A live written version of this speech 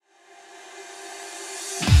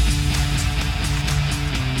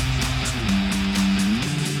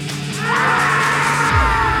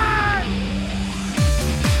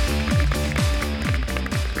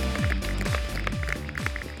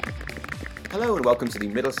Hello and welcome to the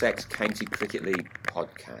Middlesex County Cricket League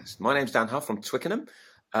podcast. My name's Dan Huff from Twickenham.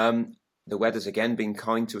 The weather's again been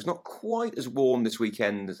kind to us. Not quite as warm this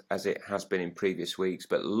weekend as it has been in previous weeks,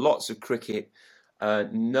 but lots of cricket.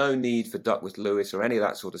 No need for Duckworth Lewis or any of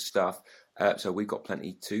that sort of stuff. So we've got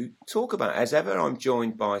plenty to talk about. As ever, I'm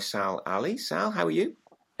joined by Sal Ali. Sal, how are you?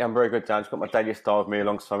 Yeah, I'm very good, Dan. Just got my Daily Star with me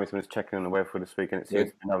alongside me, so I'm just checking on the weather for this weekend. It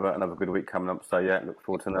seems another good week coming up. So yeah, look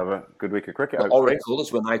forward to another good week of cricket. The Oracle,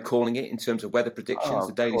 as we're now calling it, in terms of weather predictions,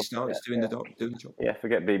 the Daily Star is doing the job. Yeah,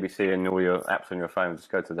 forget BBC and all your apps on your phone. Just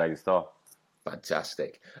go to the Daily Star.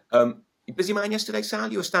 Fantastic. Busy man yesterday,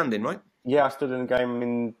 Sal? You were standing, right? Yeah, I stood in a game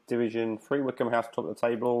in Division 3, Wickham House, top of the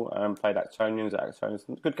table, played Actonians at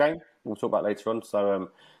Actonians. Good game. We'll talk about it later on. So,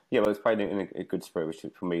 it was played in a good spirit, which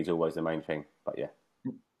for me is always the main thing. But yeah.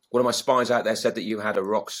 One of my spies out there said that you had a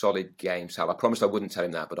rock-solid game, Sal. I promised I wouldn't tell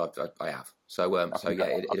him that, but I have. So it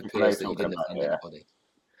appears that you didn't offend anybody.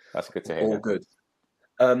 That's good to hear. All good.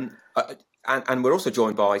 And we're also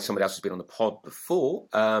joined by somebody else who's been on the pod before,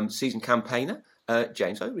 season campaigner,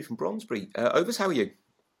 James Overy from Brondesbury. Overs, how are you?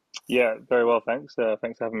 Yeah, very well, thanks.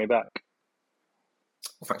 Thanks for having me back.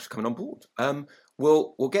 Well, thanks for coming on board.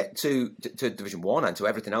 We'll get to Division 1 and to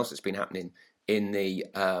everything else that's been happening in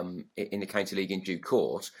the County League in due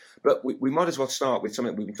course, but we might as well start with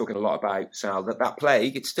something we've been talking a lot about, Sal. That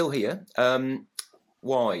plague, it's still here.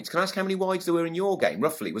 Wides. Can I ask how many wides there were in your game?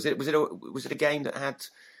 Roughly, was it a game that had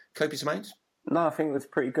copious amounts? No, I think it was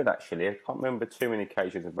pretty good actually. I can't remember too many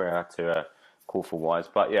occasions where I had to call for wides,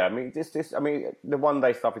 but yeah, I mean, the one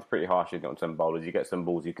day stuff is pretty harsh. You've got some bowlers, you get some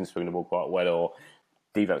balls, you can swing the ball quite well, or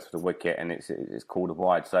develops for the wicket, and it's called a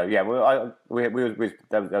wide. So yeah, that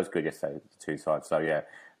was good yesterday, the two sides. So yeah,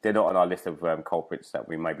 they're not on our list of culprits that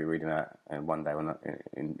we may be reading out one day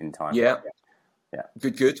in time. Yeah.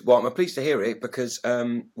 Good. Well, I'm pleased to hear it because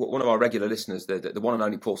one of our regular listeners, the one and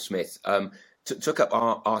only Paul Smith, took up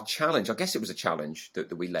our challenge. I guess it was a challenge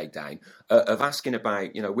that we laid down of asking about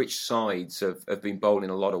which sides have been bowling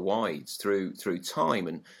a lot of wides through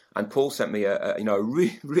time, and Paul sent me a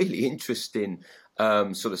really interesting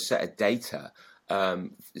sort of set of data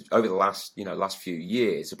over the last few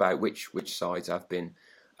years about which sides have been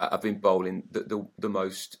bowling the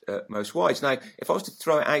most wides. Now, if I was to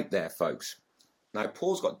throw it out there, folks, now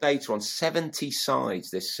Paul's got data on 70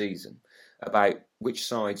 sides this season about which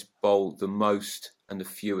sides bowl the most and the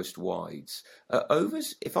fewest wides.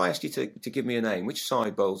 Overs, if I asked you to give me a name, which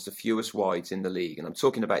side bowls the fewest wides in the league? And I'm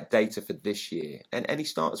talking about data for this year. And any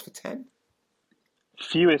starters for 10?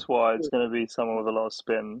 Fewest wide's going to be someone with a lot of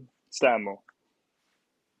spin. Stanmore.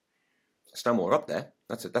 Stanmore up there.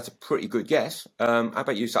 That's a pretty good guess. How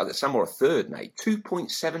about you, Sal? Stanmore a third, mate.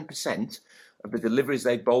 2.7% of the deliveries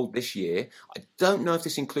they bowled this year. I don't know if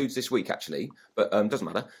this includes this week actually, but doesn't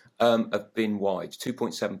matter. Have been wides.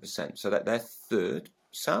 2.7%. So that they're third.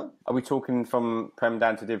 Sal? Are we talking from Prem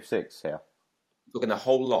down to Div 6 here? Looking a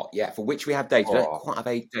whole lot, yeah. For which we have data. We don't quite have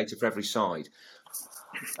data for every side.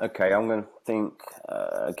 Okay, I'm going to think,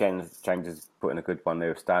 again, James is putting a good one there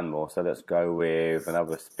with Stanmore, so let's go with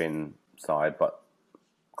another spin side, but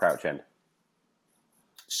Crouch End.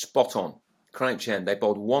 Spot on. Crouch End, they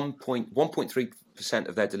bowled 1.3%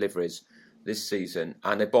 of their deliveries this season,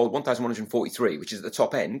 and they bowled 1,143, which is at the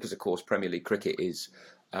top end, because, of course, Premier League cricket is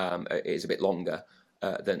a bit longer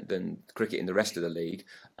than cricket in the rest of the league.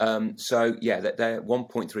 So, yeah, they're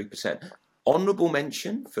 1.3%. Honourable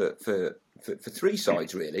mention for three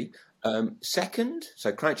sides, really. Second,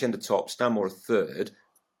 so Crouch End the top, Stanmore a third.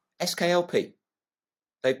 SKLP,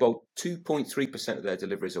 they bowl 2.3% of their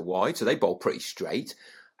deliveries are wide, so they bowl pretty straight,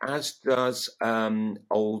 as does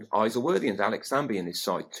old Isleworthy and Alex Zambi in his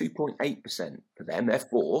side, 2.8% for them, they're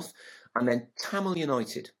fourth. And then Tamil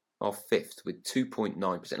United are fifth with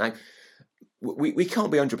 2.9%. Now, we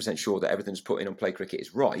can't be 100% sure that everything's put in on Play Cricket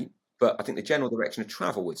is right, but I think the general direction of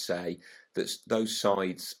travel would say that those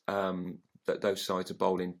sides are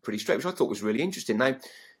bowling pretty straight, which I thought was really interesting. Now,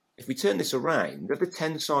 if we turn this around, of the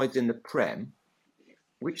 10 sides in the Prem,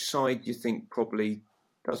 which side do you think probably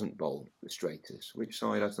doesn't bowl the straightest? Which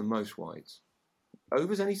side has the most wides?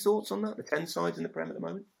 Overs, any thoughts on that? The 10 sides in the Prem at the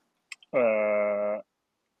moment? I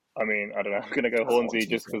mean, I don't know. I'm going to go Hornsey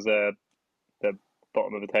just because they're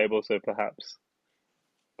bottom of the table, so perhaps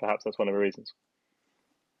that's one of the reasons.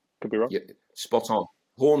 Could be wrong. Yeah, spot on.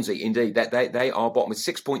 Hornsey, indeed. They are bottom with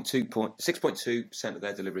 6.2% of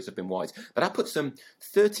their deliveries have been wides. But that puts them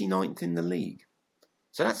 39th in the league.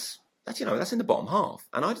 So that's in the bottom half.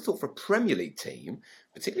 And I'd have thought for a Premier League team,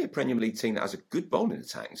 particularly a Premier League team that has a good bowling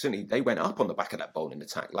attack, and certainly they went up on the back of that bowling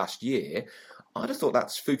attack last year, I'd have thought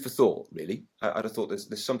that's food for thought, really. I'd have thought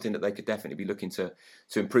there's something that they could definitely be looking to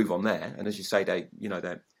improve on there. And as you say, they're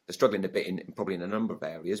They're struggling a bit probably in a number of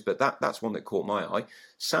areas, but that's one that caught my eye.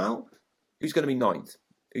 Sal, who's going to be ninth?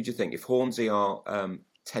 Who do you think? If Hornsey are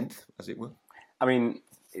 10th, as it were? I mean,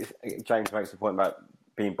 James makes the point about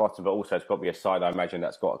being bottom, but also it's got to be a side, I imagine,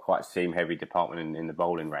 that's got a quite seam-heavy department in the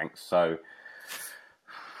bowling ranks. So,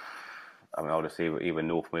 I mean, I would have seen either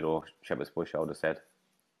North Mid or Shepherd's Bush, I would have said.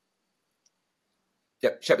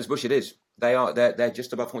 Yep, Shepherd's Bush it is. They're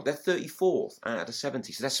just above. They're 34th out of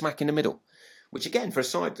 70, so they're smack in the middle. Which again, for a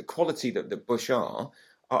side, the quality that the Bush are,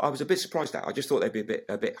 I was a bit surprised at. I just thought they'd be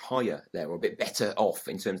a bit higher there, or a bit better off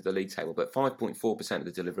in terms of the league table. But 5.4% of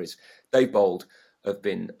the deliveries they've bowled have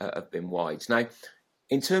been wide. Now,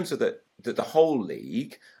 in terms of the whole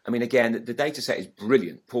league, I mean, again, the data set is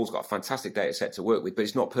brilliant. Paul's got a fantastic data set to work with, but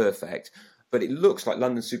it's not perfect. But it looks like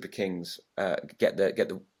London Super Kings get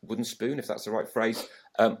the wooden spoon, if that's the right phrase.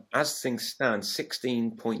 As things stand,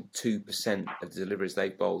 16.2% of the deliveries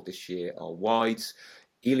they've bowled this year are wides.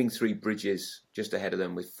 Ealing Three Bridges just ahead of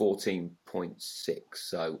them with 14.6.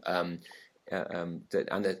 So, and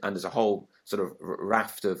there's a whole sort of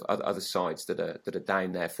raft of other sides that are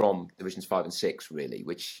down there from divisions 5 and 6, really,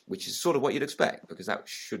 which is sort of what you'd expect, because that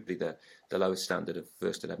should be the lowest standard of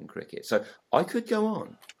first 11 cricket. So I could go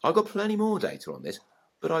on. I've got plenty more data on this,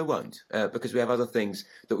 but I won't, because we have other things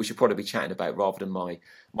that we should probably be chatting about rather than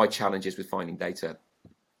my challenges with finding data.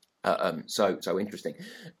 So interesting.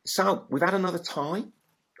 So we've had another tie.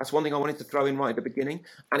 That's one thing I wanted to throw in right at the beginning,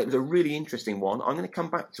 and it was a really interesting one. I'm going to come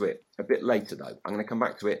back to it a bit later, though. I'm going to come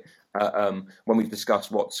back to it when we've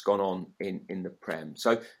discussed what's gone on in the Prem.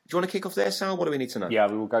 So do you want to kick off there, Sal? What do we need to know? Yeah,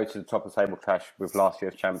 we will go to the top of the table clash with last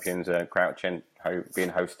year's champions, Crouch End, being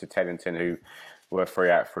host to Teddington, who were 3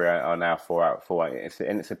 out, are now 4 out, 4 out.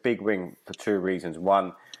 It's a big win for two reasons.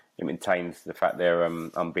 One, it maintains the fact they're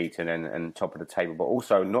unbeaten and top of the table, but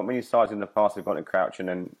also not many sides in the past have gone to Crouch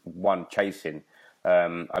and one chasing.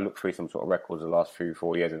 I looked through some sort of records the last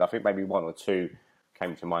 3-4 years, and I think maybe one or two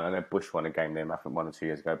came to mind. I know Bush won a game there, I think 1 or 2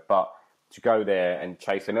 years ago. But to go there and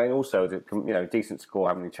chase, and also the decent score,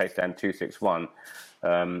 having chased down 261,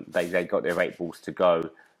 they got their 8 balls to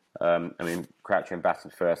go. I mean, Crouch and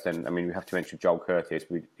batted first, and I mean we have to mention Joel Curtis.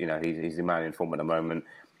 He's the man in form at the moment.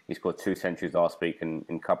 He scored 2 centuries last week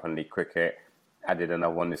in Cup and League cricket. Added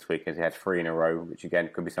another one this week, as he had 3 in a row, which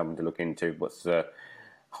again could be something to look into. What's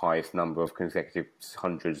highest number of consecutive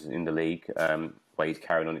hundreds in the league. Where he's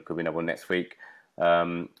carrying on, it could be another one next week.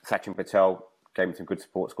 Sachin Patel gave him some good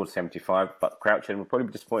support, scored 75. But Crouch End will probably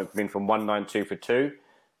be disappointed for being from 192 for 2.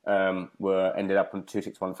 Were ended up on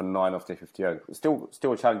 261 for 9 off their 50. Still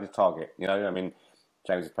a challenging target. I mean,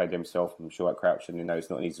 James has played himself. I'm sure at Crouch End, it's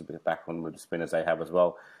not easy to be back on with the spinners they have as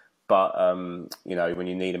well. But when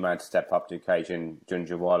you need a man to step up to the occasion,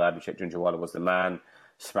 Abhishek Junjawala was the man.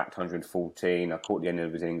 Smacked 114. I caught the end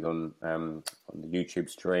of his innings on the YouTube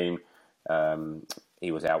stream.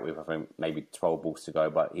 He was out with, I think, maybe 12 balls to go,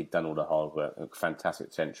 but he'd done all the hard work. A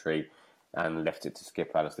fantastic century, and left it to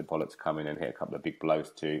Skip Alistair Pollock to come in and hit a couple of big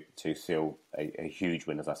blows to seal a huge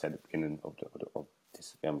win, as I said at the beginning of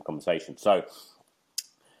this conversation. So,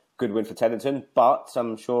 good win for Teddington, but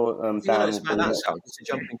I'm sure Dan just to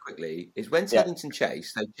jump in quickly, is when Teddington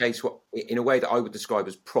chase, they chase in a way that I would describe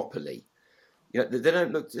as properly. They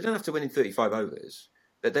don't have to win in 35 overs.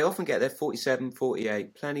 They often get their 47,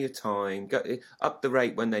 48, plenty of time, go up the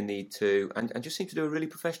rate when they need to, and just seem to do a really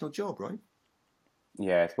professional job, right?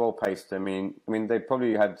 Yeah, it's well paced. I mean, they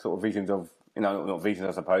probably had sort of visions of, not visions,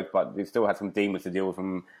 I suppose, but they still had some demons to deal with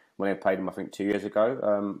them when they played them, I think, 2 years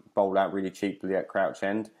ago. Bowled out really cheaply at Crouch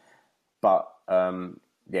End. But,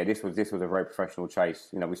 this was a very professional chase.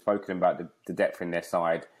 We've spoken about the depth in their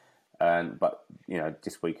side. But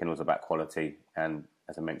this weekend was about quality, and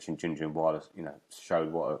as I mentioned, Junjun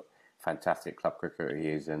showed what a fantastic club cricketer he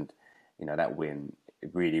is, and that win it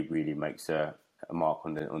really, really makes a mark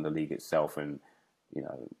on the league itself. And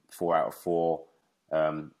 4 out of 4.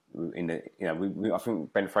 I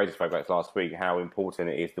think Ben Fraser spoke about this last week, how important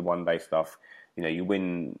it is the one-day stuff. You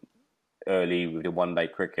win early with the one-day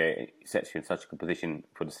cricket, it sets you in such a good position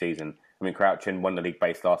for the season. I mean, Crouch End won the league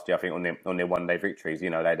base last year, I think, on their one-day victories. They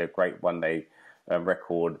had a great one-day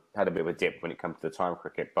record, had a bit of a dip when it comes to the time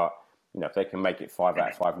cricket. But, if they can make it 5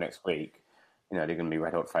 out of 5 next week, they're going to be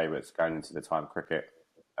red-hot favourites going into the time cricket.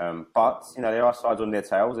 But, there are sides on their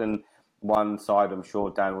tails. And one side, I'm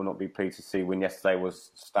sure Dan will not be pleased to see win yesterday,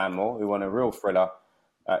 was Stanmore, who won a real thriller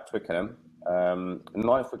at Twickenham.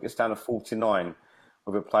 9th wicket stand of 49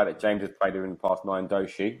 with a player that James has played with in the past, Nine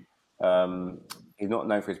Doshi. He's not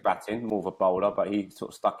known for his batting, more of a bowler, but he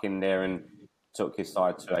sort of stuck in there and took his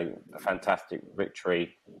side to a fantastic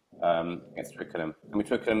victory. against Twickenham. I mean,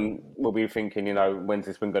 Twickenham will be thinking, when's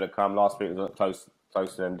this win going to come? Last week was a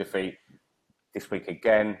close defeat. This week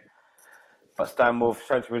again. But Stanmore have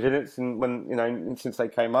shown some resilience since they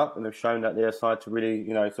came up, and they've shown that they're a side to really,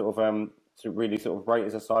 to really rate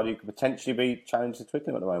as a side who could potentially be challenged to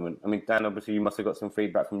Twickenham at the moment. I mean, Dan, obviously you must have got some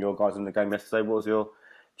feedback from your guys in the game yesterday. What was your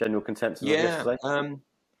general consensus of yesterday?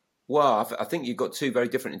 Well, I think you've got two very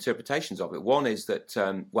different interpretations of it. One is that,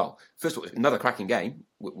 first of all, another cracking game.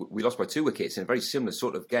 We lost by 2 wickets in a very similar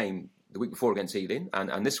sort of game the week before against Ealing,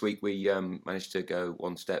 and this week we managed to go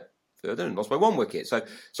one step further and lost by 1 wicket. So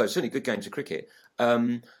certainly good games of cricket.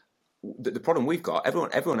 The problem we've got,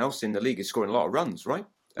 everyone else in the league is scoring a lot of runs, right?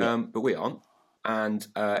 Yeah. But we aren't, and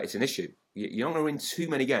it's an issue. You're not going to win too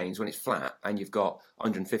many games when it's flat and you've got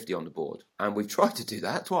 150 on the board. And we've tried to do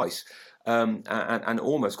that twice. And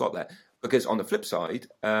almost got there, because on the flip side,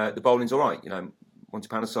 the bowling's all right. Monty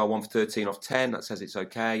Panesar 1 for 13 off 10. That says it's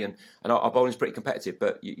okay, and our bowling's pretty competitive.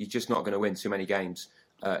 But you're just not going to win too many games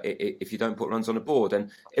if you don't put runs on the board.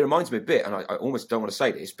 And it reminds me a bit, and I almost don't want to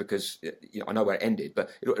say this because I know where it ended,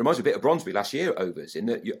 but it reminds me a bit of Bronsby last year overs. In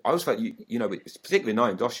that I always felt particularly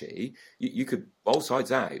Naeem Doshi, you could bowl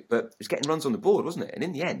sides out, but it was getting runs on the board, wasn't it? And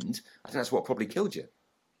in the end, I think that's what probably killed you.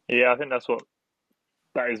 Yeah, I think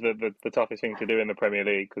that is the toughest thing to do in the Premier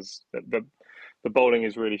League, because the bowling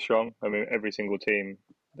is really strong. I mean, every single team,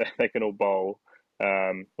 they can all bowl.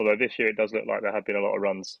 Although this year it does look like there have been a lot of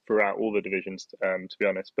runs throughout all the divisions, to be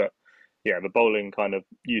honest. But yeah, the bowling kind of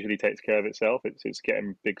usually takes care of itself. It's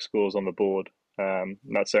getting big scores on the board. And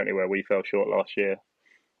that's certainly where we fell short last year.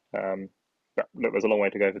 But look, there's a long way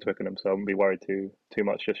to go for Twickenham, so I wouldn't be worried too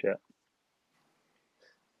much just yet.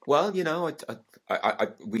 Well, we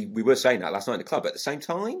were saying that last night in the club. At the same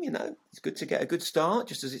time, it's good to get a good start,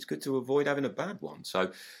 just as it's good to avoid having a bad one.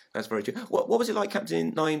 So that's very true. What was it like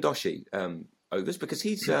captaining Naeem Doshi overs? Because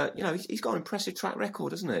he's he's got an impressive track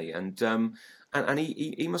record, hasn't he? And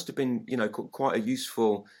he must have been quite a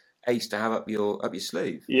useful ace to have up your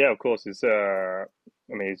sleeve. Yeah, of course. He's the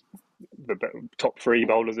top 3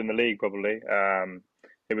 bowlers in the league probably.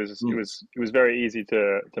 It was very easy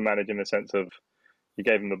to manage in the sense of, you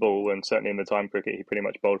gave him the ball, and certainly in the time cricket, he pretty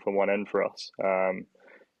much bowled from one end for us.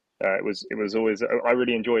 It was always, I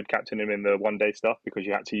really enjoyed captaining him in the one-day stuff, because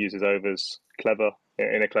you had to use his overs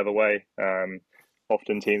in a clever way.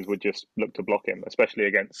 Often teams would just look to block him, especially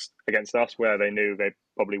against us, where they knew they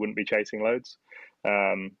probably wouldn't be chasing loads.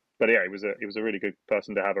 But yeah, he was a really good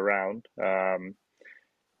person to have around.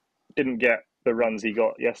 Didn't get the runs he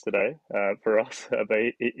got yesterday for us, but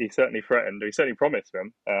he certainly threatened. He certainly promised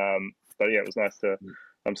them. But yeah, it was nice to.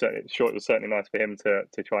 I'm certainly sure it was certainly nice for him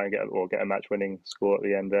to try and get a match-winning score at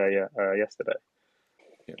the end there yesterday.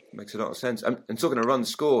 Yeah, makes a lot of sense. And talking of runs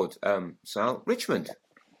scored, Sal, Richmond.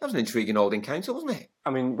 That was an intriguing old encounter, wasn't it?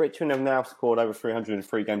 I mean, Richmond have now scored over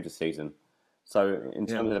 303 games this season. So in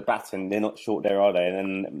terms of the batting, they're not short there, are they?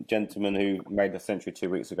 And then gentleman who made the century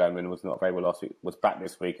 2 weeks ago and was not available last week was back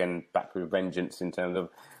this week, and back with vengeance in terms of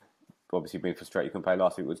obviously being frustrated you couldn't play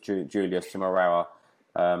last week. Was Julius Timarawa,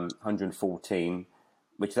 114,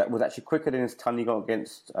 which that was actually quicker than his ton he got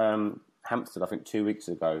against Hampstead, I think 2 weeks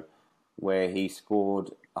ago, where he scored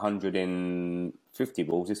 150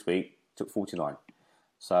 balls this week, took 49.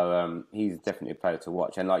 So he's definitely a player to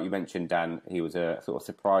watch. And like you mentioned, Dan, he was a sort of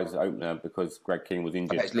surprise opener because Greg King was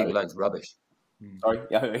injured. His legal loan's rubbish. Sorry?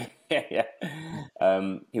 Yeah.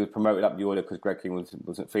 He was promoted up the order because Greg King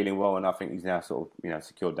wasn't feeling well, and I think he's now sort of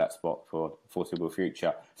secured that spot for the foreseeable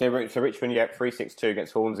future. So Richmond, 3-6-2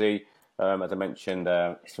 against Hornsey. As I mentioned,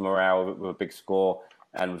 Samorao with a big score,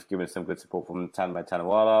 and was given some good support from Tanmay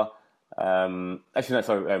Tanawala.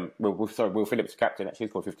 Will Phillips, captain, actually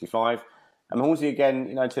scored 55. And Hornsey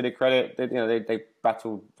again, to their credit, they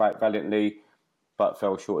battled valiantly, but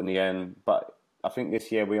fell short in the end. But I think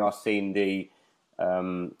this year we are seeing the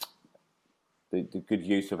good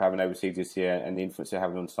use of having overseas this year, and the influence they're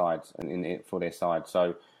having on sides and for their side.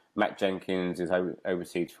 So Matt Jenkins is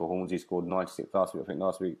overseas for Hornsey, scored 96 last week. I think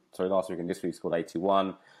last week and this week scored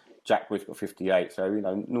 81. Jack Bush got 58. So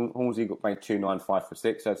Hornsey made 295 for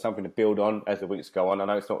 6. So it's something to build on as the weeks go on. I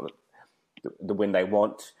know it's not the win they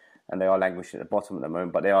want, and they are languishing at the bottom at the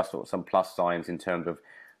moment, but there are sort of some plus signs in terms of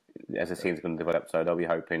as the season's going to develop. So they'll be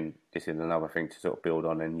hoping this is another thing to sort of build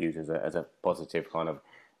on and use as a positive kind of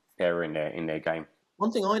area in their game.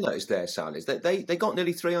 One thing I noticed there, Sal, is that they got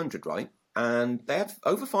nearly 300, right? And they had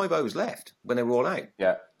over 5 overs left when they were all out.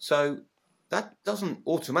 Yeah. So that doesn't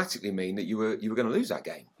automatically mean that you were going to lose that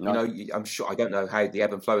game. No. I'm sure, I don't know how the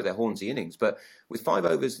ebb and flow of their Hornsey innings, but with 5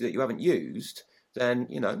 overs that you haven't used, then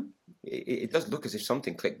it does look as if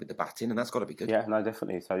something clicked with the batting, and that's got to be good. Yeah, no,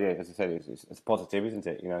 definitely. So, yeah, as I said, it's positive, isn't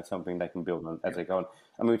it? It's something they can build on as they go on.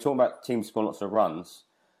 I mean, we're talking about teams scoring lots of runs.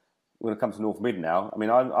 We're going to come to North Mid now. I mean,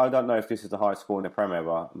 I don't know if this is the highest score in the Premier,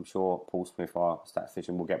 but I'm sure Paul Smith, our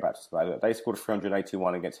statistician, will get back to us about it. They scored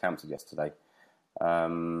 381 against Hampstead yesterday,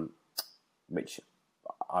 which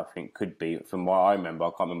I think could be, from what I remember, I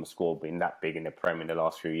can't remember the score being that big in the Premier in the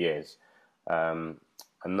last few years.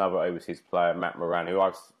 Another overseas player, Matt Moran, who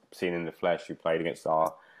I've seen in the flesh, who played against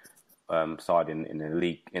our side in a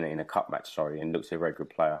league, in a cup match, and looks a very good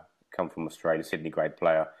player. Come from Australia, Sydney grade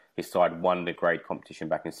player. His side won the grade competition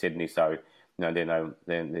back in Sydney, so they're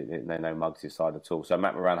no Mugs' side at all. So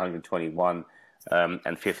Matt Moran 121 and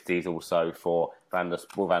 50s also for Van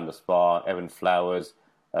der Spa, Evan Flowers,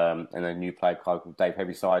 and a new player called Dave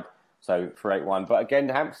Heavyside. So 381. But again,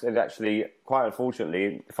 Hampstead actually, quite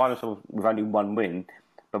unfortunately, find themselves with only one win,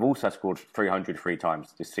 but have also scored 300 three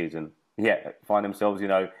times this season. Yeah, find themselves,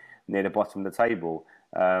 near the bottom of the table.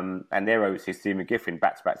 And their overseas, Steve McGiffin,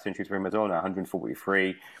 back-to-back centuries for him as well now,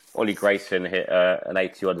 143. Ollie Grayson hit an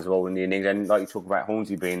 80-odd as well in the innings. And like you talk about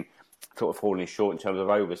Hornsey being sort of falling short in terms of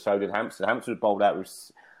overs, so did Hampstead. Hampstead bowled out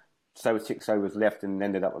with 6 overs left and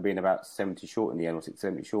ended up being about 70 short in the end, or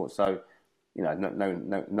 70 short. So, no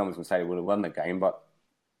one's going to say they would have won the game, but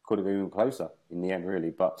could have been even closer in the end, really.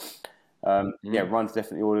 But, runs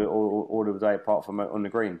definitely all of the day apart from on the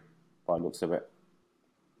green, by the looks of it.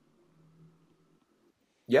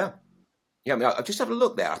 Yeah. I mean, I've just had a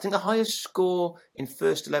look there. I think the highest score in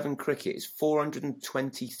first 11 cricket is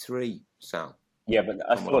 423, Sal. Yeah, but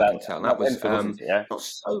I saw that. That was Enfield, yeah? Not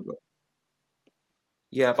so good.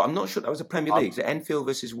 Yeah, but I'm not sure that was a Premier League. So Enfield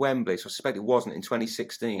versus Wembley, so I suspect it wasn't in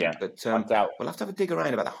 2016. Yeah, but I doubt. We'll have to have a dig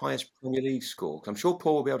around about the highest Premier League score. I'm sure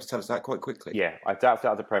Paul will be able to tell us that quite quickly. Yeah, I doubt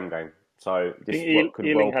that was a Prem game. So this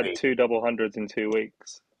Ealing had 2 double hundreds in 2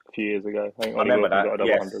 weeks a few years ago. I think I remember that. Got a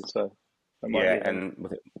double hundred, so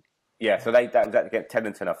so that was get 10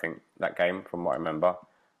 and 10, I think, that game from what I remember.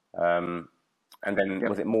 And then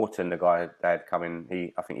was it Morton, the guy that had come in?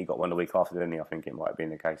 I think he got one the week after, didn't he? I think it might have been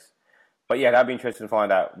the case. But yeah, that'd be interesting to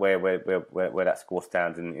find out where that score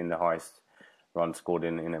stands in the highest run scored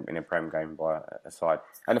in a Prem game by a side.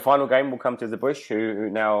 And the final game will come to the Bush, who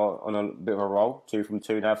now on a bit of a roll, 2 from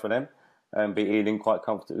 2 now for them, and beat Ealing quite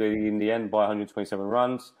comfortably in the end by 127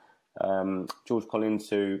 runs. George Collins,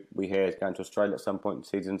 who we hear is going to Australia at some point in the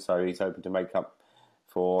season, so he's hoping to make up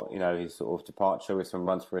for his sort of departure with some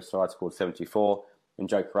runs for his side, scored 74, and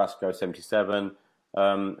Joe Carrasco 77.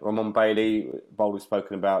 Ramon Bailey, bowler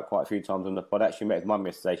spoken about quite a few times on the pod. Actually met his mum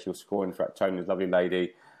yesterday. She was scoring for Tony's lovely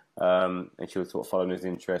lady, and she was sort of following his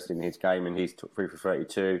interest in his game, and he's 3 for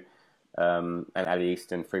 32, and Ali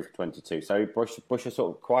Easton 3 for 22. So Bush is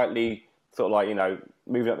sort of quietly,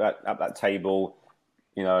 moving up that table,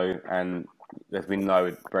 and there's been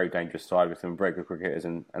no very dangerous side with some very good cricketers,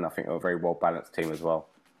 and I think a very well balanced team as well.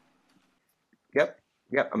 Yep.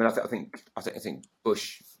 I mean, I think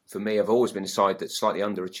Bush, for me, have always been a side that's slightly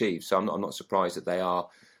underachieved. So I'm not surprised that they are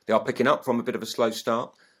picking up from a bit of a slow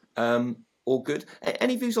start. All good.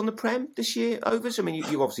 Any views on the Prem this year, Overs? I mean,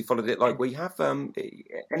 you obviously followed it like we have.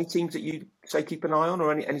 Any teams that you say keep an eye on,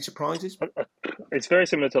 or any surprises? It's very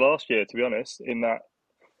similar to last year, to be honest, in that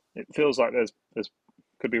it feels like there's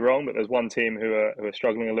could be wrong, but there's one team who are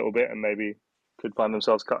struggling a little bit and maybe could find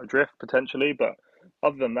themselves cut adrift potentially. But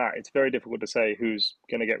other than that, it's very difficult to say who's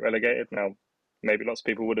going to get relegated. Now, maybe lots of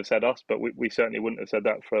people would have said us, but we certainly wouldn't have said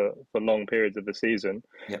that for long periods of the season.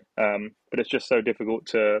 Yeah. But it's just so difficult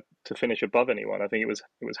to finish above anyone. I think it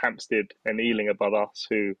was Hampstead and Ealing above us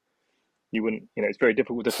who you wouldn't. It's very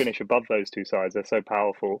difficult to finish above those two sides. They're so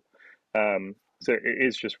powerful. So it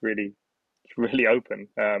is just really open.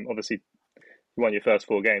 Obviously, you won your first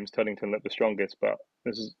 4 games. Tuddington looked the strongest, but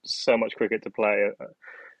there's so much cricket to play.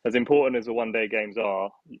 As important as the one-day games are,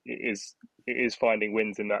 it is finding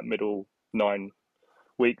wins in that middle 9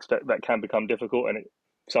 weeks that can become difficult, and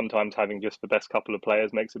sometimes having just the best couple of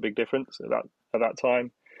players makes a big difference at that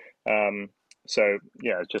time. So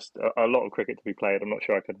yeah, just a lot of cricket to be played. I'm not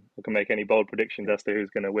sure I can make any bold predictions as to who's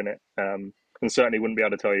going to win it, and certainly wouldn't be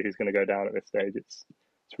able to tell you who's going to go down at this stage. It's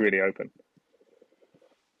really open.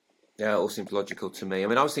 Yeah, it all seems logical to me. I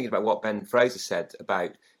mean, I was thinking about what Ben Fraser said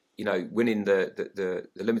about winning the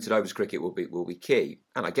limited overs cricket will be key,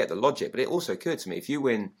 and I get the logic. But it also occurred to me, if you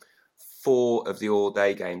win 4 of the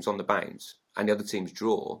all-day games on the bounce and the other teams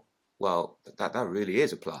draw, well, that really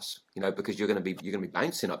is a plus, because you're going to be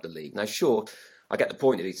bouncing up the league. Now, sure, I get the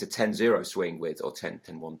point that it's a 10-0 swing or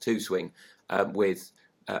 10-1-2 swing with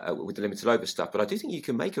the limited over stuff, but I do think you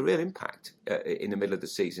can make a real impact in the middle of the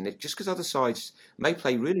season, just because other sides may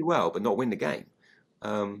play really well but not win the game.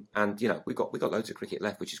 And we've got loads of cricket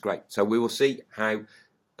left, which is great. So we will see how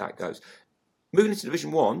that goes. Moving into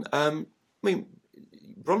Division 1, I mean,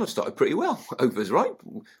 Bron have started pretty well. Overs, right?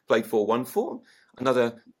 Played 4-1-4.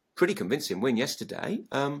 Another pretty convincing win yesterday.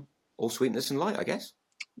 All sweetness and light, I guess.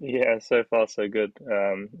 Yeah, so far so good.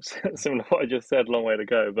 Similar to what I just said, long way to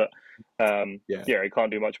go, but Yeah. yeah, you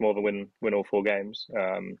can't do much more than win all four games.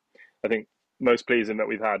 I think most pleasing that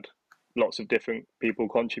we've had lots of different people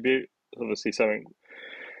contribute. Obviously, something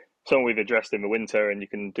we've addressed in the winter, and you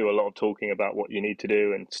can do a lot of talking about what you need to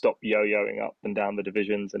do and stop yo-yoing up and down the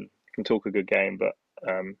divisions, and you can talk a good game. But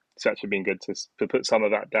it's actually been good to put some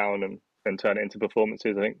of that down and turn it into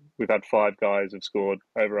performances. I think we've had 5 guys who've scored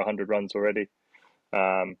over 100 runs already.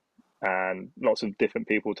 And lots of different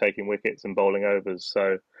people taking wickets and bowling overs.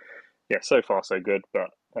 So yeah, so far so good. But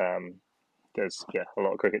there's a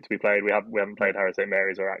lot of cricket to be played. We haven't played Harrow St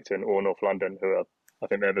Mary's or Acton or North London, who are, I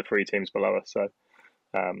think they're the 3 teams below us. So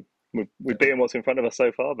we've beaten what's in front of us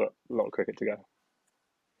so far, but a lot of cricket to go.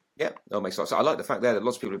 Yeah, that makes sense. So I like the fact there that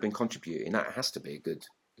lots of people have been contributing. That has to be a good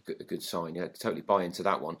sign. Yeah, totally buy into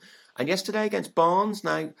that one. And yesterday against Barnes.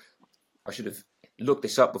 Now, I should have looked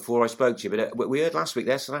this up before I spoke to you, but we heard last week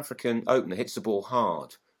their South African opener hits the ball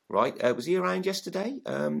hard, right? Was he around yesterday?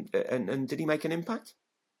 And did he make an impact?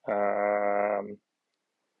 Sounds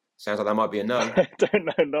like that might be a no. I don't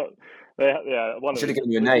know. I should have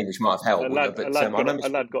given you a name, which might have helped. A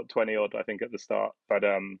lad got 20 odd, I think, at the start. But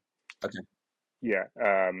okay. Yeah,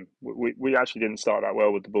 we actually didn't start that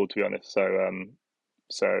well with the ball, to be honest. So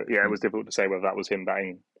it was difficult to say whether that was him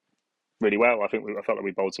batting really well. I felt like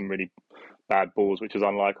we bowled some really bad balls, which was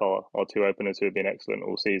unlike our 2 openers who have been excellent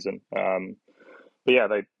all season. But yeah,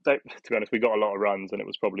 they to be honest, we got a lot of runs, and it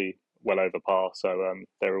was probably well over par. So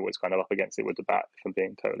they were always kind of up against it with the bat, if I'm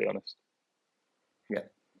being totally honest. Yeah.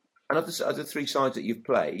 And of the 3 sides that you've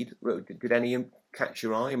played, did any catch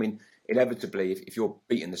your eye? I mean, inevitably, if you're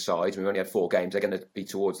beating the sides, we've only had 4 games, they're going to be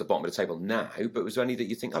towards the bottom of the table now. But was there any that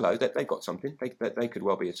you think, hello, they've got something? They could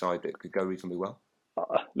well be a side that could go reasonably well.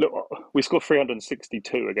 Look, we scored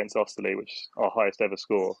 362 against Osterley, which is our highest ever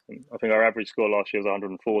score. And I think our average score last year was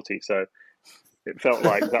 140. So it felt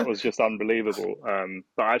like that was just unbelievable.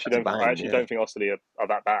 But I actually don't think Osterley are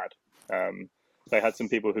that bad. They had some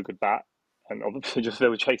people who could bat, and obviously just they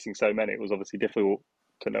were chasing so many. It was obviously difficult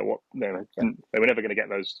to know what they were never going to get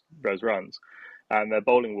those runs. And their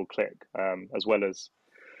bowling will click as well as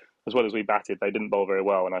we batted. They didn't bowl very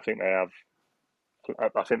well, and I think they are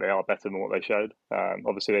better than what they showed.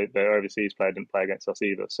 Obviously, their overseas player didn't play against us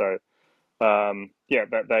either. So,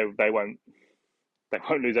 they won't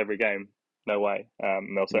lose every game. No way.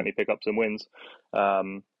 They'll certainly pick up some wins.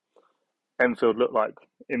 Enfield look like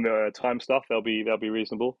in the time stuff they'll be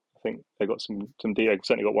reasonable. I think they got some. They've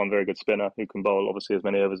certainly got one very good spinner who can bowl obviously as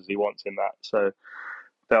many overs as he wants in that. So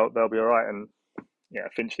they'll be all right. And yeah,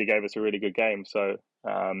 Finchley gave us a really good game. So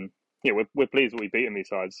we're pleased that we've beaten these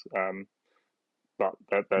sides. But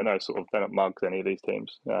they're not mugs, any of these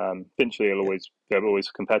teams. Finchley they're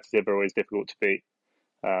always competitive, they're always difficult to beat.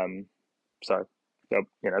 So they're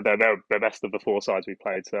the best of the 4 sides we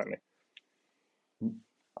played, certainly.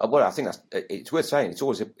 Well, I think it's worth saying. It's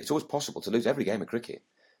always possible to lose every game of cricket.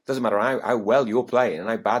 Doesn't matter how well you're playing and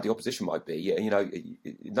how bad the opposition might be.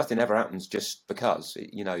 Nothing ever happens just because.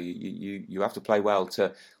 You have to play well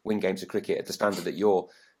to win games of cricket at the standard that you're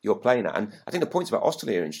playing at. And I think the points about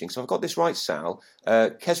Osterley are interesting. So I've got this right, Sal.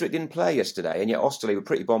 Keswick didn't play yesterday, and yet Osterley were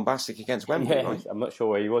pretty bombastic against Wembley, right? I'm not sure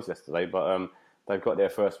where he was yesterday, but they've got their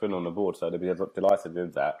first win on the board, so they'll be delighted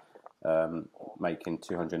with that, making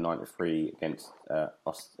 293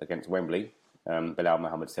 against Wembley. Bilal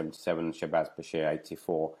Mohammed 77, Shabazz Bashir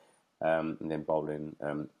 84, and then bowling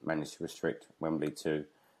managed to restrict Wembley to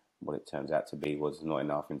what it turns out to be was not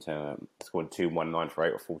enough in terms scored 219 for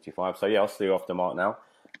 8 or 45. So yeah, Osterley off the mark now.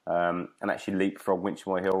 And actually leapfrog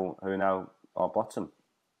Winchmore Hill, who are now our bottom.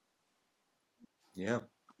 Yeah.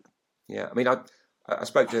 I mean, I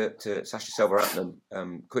spoke to Sasha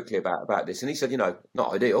Silver-Ratnam quickly about this, and he said,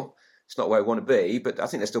 not ideal. It's not where we want to be, but I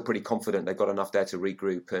think they're still pretty confident they've got enough there to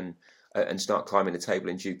regroup and start climbing the table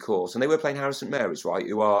in due course. And they were playing Harrow St Mary's, right,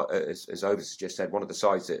 who are, as Overs just said, one of the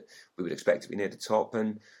sides that we would expect to be near the top.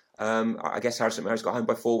 And I guess Harrow St Mary's got home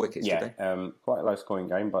by 4 wickets, did they? Quite a low-scoring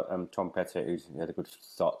game, but Tom Pettit, who's had a good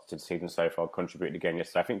start to the season so far, contributed again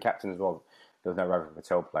yesterday. I think captain as well. There was no Ravi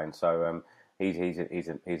Patel playing, so he's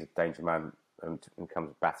a danger man and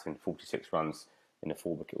comes batting 46 runs in a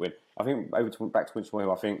 4-wicket win. I think back to Winchmore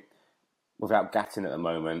Hill. I think without Gattin at the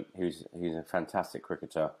moment, who's a fantastic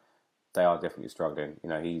cricketer, they are definitely struggling.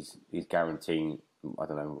 He's guaranteeing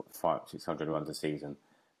 500-600 runs a season.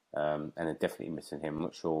 and they're definitely missing him. I'm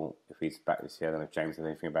not sure if he's back this year. I don't know if James knows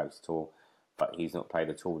anything about this at all, but he's not played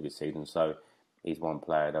at all this season. So he's one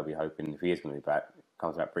player they'll be hoping, if he is going to be back,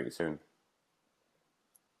 comes back pretty soon.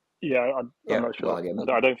 Yeah, I'm not sure.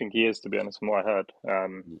 I don't think he is, to be honest, from what I heard.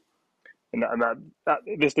 And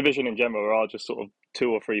this division in general are just sort of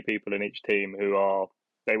 2 or 3 people in each team who are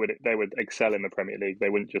they would excel in the Premier League. They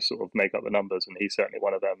wouldn't just sort of make up the numbers, and he's certainly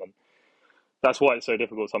one of them. And that's why it's so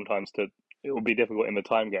difficult sometimes it will be difficult in the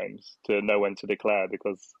time games to know when to declare,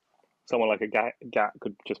 because someone like a Gat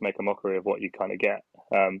could just make a mockery of what you kind of get.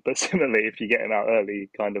 But similarly, if you get him out early,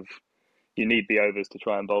 you need the overs to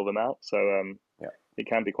try and bowl them out. So it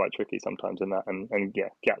can be quite tricky sometimes in that. And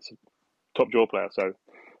Gat's a top draw player, so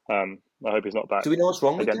I hope he's not back. Do we know what's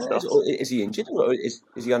wrong with against that? us. Is he injured, or is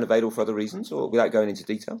he unavailable for other reasons, or without going into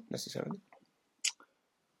detail necessarily?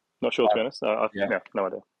 Not sure, to be honest. No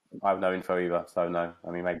idea. I have no info either, so no.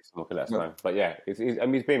 I mean, maybe someone could let us know. But yeah, he's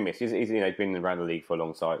been missed. He's been around the league for a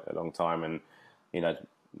long time, and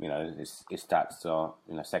his stats are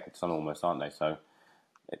second to none almost, aren't they? So,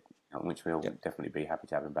 which we'll definitely be happy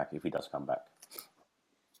to have him back if he does come back.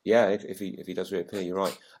 Yeah, if he does reappear, you're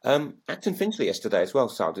right. Acton Finchley yesterday as well,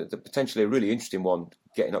 Sal, potentially a really interesting one,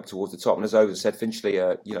 getting up towards the top. And as Over said, Finchley,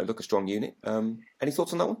 look a strong unit. Any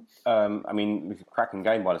thoughts on that one? I mean, it was a cracking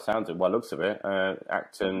game by the sounds of it, by the looks of it.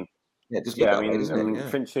 Acton.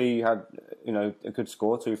 Finchley had a good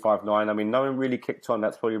score, 259. I mean, no one really kicked on.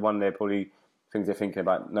 That's probably one of their things they're thinking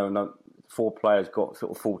about. No, 4 players got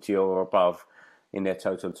sort of 40 or above in their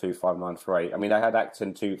total 259 for 8. I mean, they had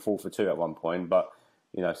Acton 4 for 2 at one point, but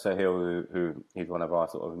Sahil, who he's one of our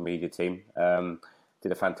sort of media team,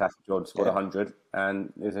 did a fantastic job, scored 100,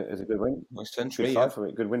 and it was a good win. Nice century,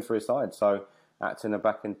 good win for his side. So Acton are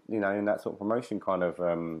back in in that sort of promotion kind of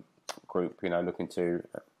group, looking to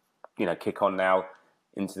kick on now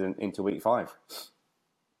into week 5.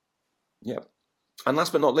 Yep. And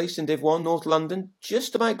last but not least, in Div 1, North London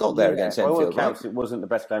just about got there against Enfield. Right? It wasn't the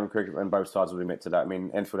best game of cricket, and both sides will admit to that. I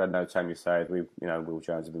mean, Enfield had no Tony Said. Will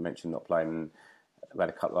Jones, have been mentioned, not playing. We had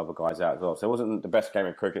a couple of other guys out as well. So it wasn't the best game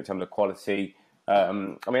of cricket in terms of quality. I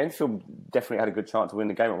mean, Enfield definitely had a good chance to win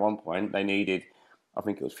the game at one point. They needed, I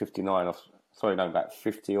think it was 50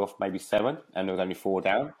 off maybe 7, and there was only 4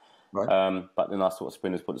 down. Right. But then our sort of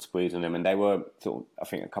spinners put the squeeze on them, and they were I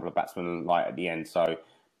think a couple of batsmen light at the end. So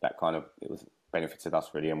that benefited us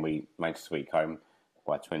really, and we managed to squeak home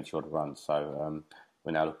by 20 odd runs. So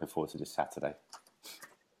we're now looking forward to this Saturday.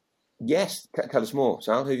 Yes, tell us more,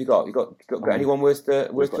 Sal. Who have you got? You got anyone worth talking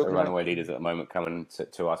about? The runaway leaders at the moment coming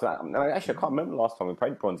to us. Actually, I can't remember the last time we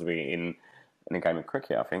played Bronsby in a game of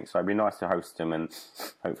cricket. I think so. It'd be nice to host them, and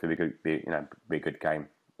hopefully be a good game.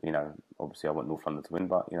 Obviously, I want North London to win,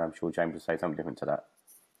 but I'm sure James will say something different to that.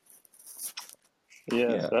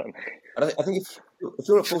 Yeah. Certainly. I think if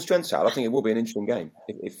you're at full strength, Sal, I think it will be an interesting game.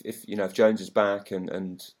 If Jones is back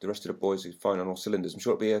and the rest of the boys are firing on all cylinders, I'm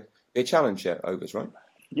sure it'll be a challenge at Overs, right?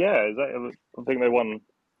 Yeah, exactly. I think they won.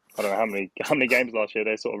 I don't know how many games last year.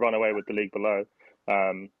 They sort of run away with the league below,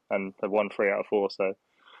 and they've won 3 out of 4. So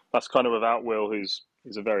that's kind of without Will, who's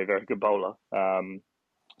a very, very good bowler.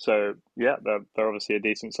 So yeah, they're obviously a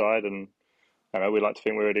decent side, and I know we like to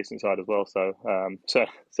think we're a decent side as well. So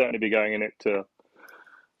certainly be going in it to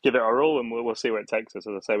give it our all, and we'll see where it takes us.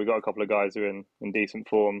 As I say, we've got a couple of guys who are in decent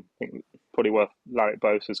form. I think probably worth Lalit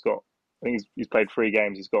Bose has got. I think he's played 3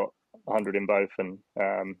 games. He's got 100 in both, and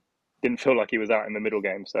didn't feel like he was out in the middle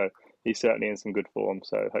game. So he's certainly in some good form.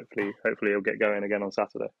 So hopefully he'll get going again on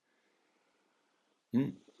Saturday.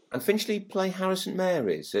 And Finchley play Harrow St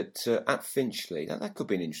Mary's at Finchley. That could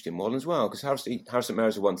be an interesting one as well, because Harrow St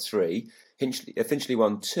Mary's have won 3, Finchley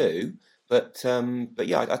won 2. But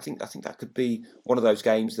yeah, I think that could be one of those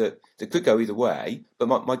games that could go either way. But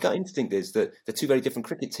my gut instinct is that they're 2 very different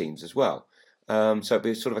cricket teams as well. So it'd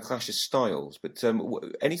be sort of a clash of styles. But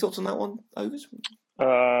any thoughts on that one, Overs?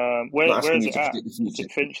 Where is it at? Is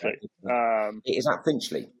it Finchley? It is at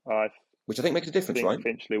Finchley, which I think makes a difference, right?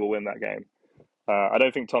 Finchley will win that game. I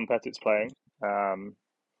don't think Tom Pettit's playing.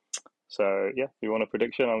 So yeah, if you want a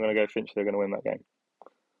prediction, I'm going to go Finchley. They're going to win that game.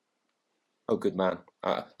 Oh, good man.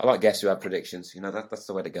 I like guests who have predictions. That's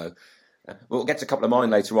the way to go. We'll get to a couple of mine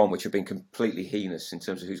later on, which have been completely heinous in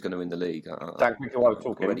terms of who's going to win the league. Thank you for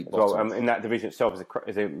talking. Well, in that division itself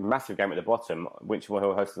is a massive game at the bottom, which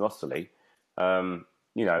will host Osterley. Right.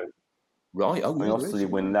 Oh, when Osterley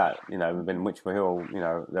win that, then Winchmore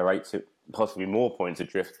Hill, they're 8 to possibly more points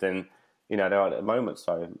adrift than they are at the moment.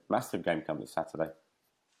 So massive game comes this Saturday.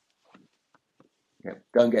 Yeah,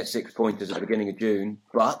 go and get 6 pointers at the beginning of June,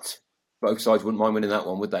 but both sides wouldn't mind winning that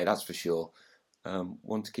one, would they? That's for sure.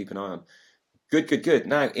 One to keep an eye on. Good.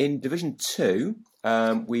 Now, in Division 2,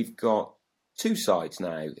 we've got two sides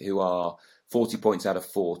now who are 40 points out of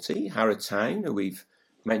 40. Harrow Town, who we've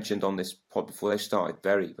mentioned on this pod before, they started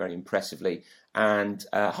very, very impressively. And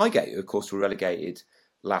Highgate, who, of course, were relegated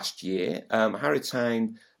last year. Harrow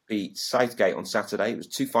Town beat Southgate on Saturday. It was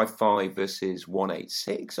 255 versus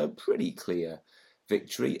 186, so pretty clear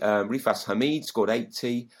victory. Rifas Hamid scored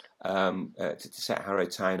 80 to set Harrow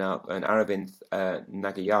Town up, and Aravind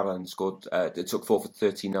Nagayaran scored. Took 4 for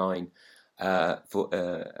 39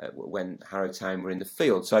 when Harrow Town were in the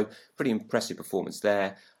field. So pretty impressive performance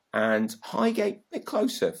there. And Highgate a bit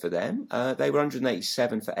closer for them. They were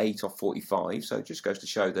 187 for 8 off 45. So it just goes to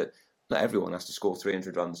show that not everyone has to score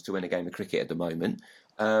 300 runs to win a game of cricket at the moment.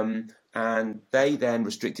 And they then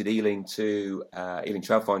restricted Ealing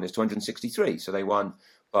Trailfinders to 163. So they won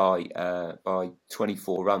by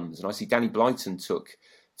 24 runs. And I see Danny Blyton took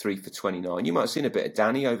 3 for 29. You might have seen a bit of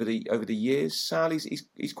Danny over the years. Sal,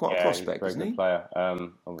 he's quite a prospect, he's a isn't very he? good player.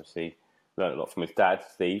 Obviously, learned a lot from his dad,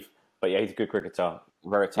 Steve. But yeah, he's a good cricketer,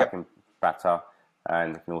 very attacking batter,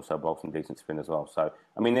 and can also bowl some decent spin as well. So,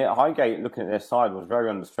 I mean, Highgate, looking at their side, was very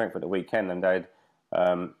under strength at the weekend, and they had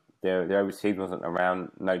their overseas wasn't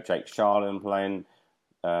around. No Jake Charlton playing.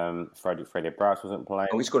 Freddie Browse wasn't playing.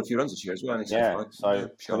 Oh, he scored a few runs this year as well. So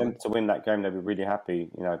for them to win that game, they'd be really happy.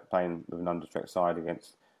 You know, playing with an understrength side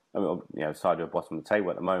against, side of the bottom of the table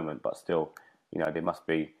at the moment, but still, they must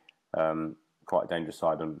be quite a dangerous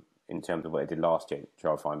side in terms of what they did last year,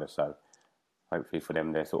 Trailfinder. So hopefully for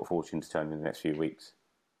them, their sort of fortunes turn in the next few weeks.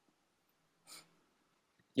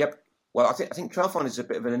 Yep. Well, I think Trailfinder is a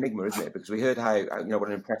bit of an enigma, isn't it? Because we heard how what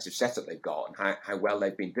an impressive setup they've got and how well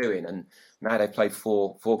they've been doing, and now they've played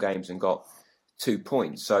four games and got 2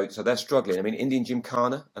 points. So they're struggling. I mean, Indian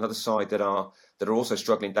Gymkhana, another side that are also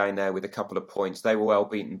struggling down there with a couple of points. They were well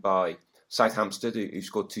beaten by South Hampstead, who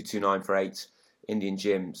scored 229 for 8. Indian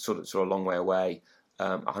Gym sort of a long way away,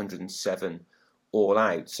 107 all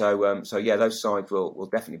out. So those sides will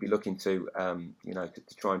definitely be looking to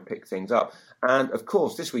to try and pick things up. And of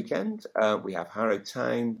course, this weekend we have Harrow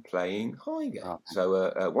Town playing Highgate.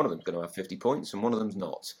 So one of them's going to have 50 points and one of them's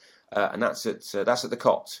not, and that's at the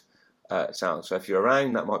Cot. Sal. So if you're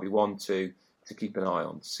around, that might be one to keep an eye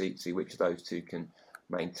on. See which of those two can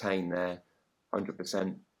maintain their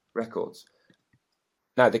 100% records.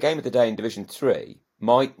 Now, the game of the day in Division 3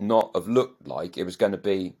 might not have looked like it was going to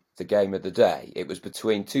be the game of the day. It was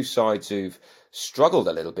between two sides who've struggled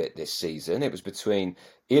a little bit this season. It was between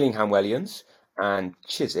Ealing Hanwellians and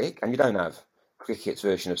Chiswick, and you don't have cricket's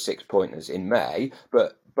version of 6-pointers in May,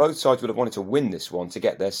 but both sides would have wanted to win this one to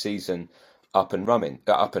get their season up and running.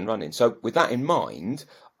 So with that in mind,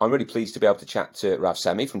 I'm really pleased to be able to chat to Rav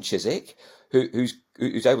Semi from Chiswick, who's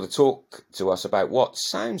able to talk to us about what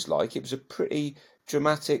sounds like it was a pretty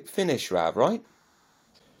dramatic finish, Rav, right?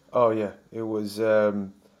 Oh yeah, it was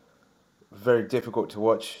very difficult to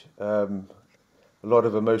watch. A lot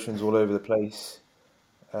of emotions all over the place.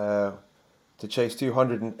 To chase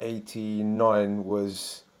 289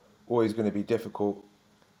 was always going to be difficult.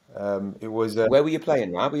 It was. Where were you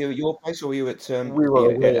playing, Rav? Were you at your place or were you at We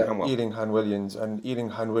were at Hanwell? Ealing Hanwellians, and Ealing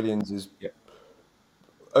Hanwellians is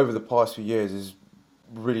over the past few years is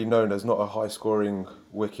really known as not a high-scoring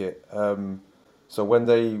wicket. So when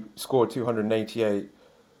they scored 288,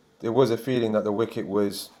 there was a feeling that the wicket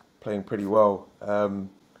was playing pretty well.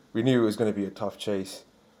 We knew it was going to be a tough chase.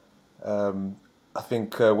 I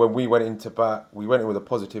think when we went into bat, we went in with a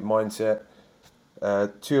positive mindset.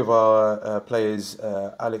 Two of our players,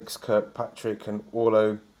 Alex Kirkpatrick and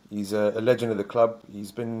Orlo, he's a legend of the club.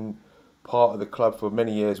 He's been part of the club for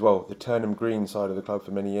many years. Well, the Turnham Green side of the club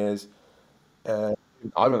for many years.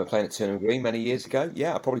 I remember playing at Turnham Green many years ago.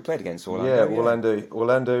 Yeah, I probably played against Orlando. Yeah,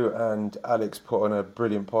 Orlando and Alex put on a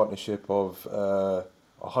brilliant partnership of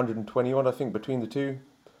 120 on, I think, between the two.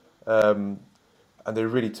 And they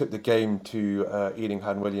really took the game to Ealing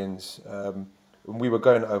Hanwellians. We were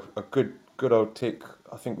going at a good old tick.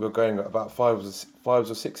 I think we were going at about fives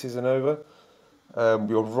or sixes and over.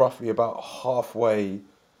 We were roughly about halfway.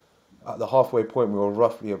 At the halfway point, we were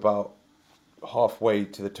roughly about halfway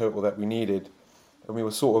to the total that we needed, and we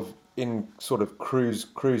were sort of in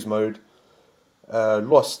cruise mode.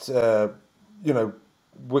 Lost,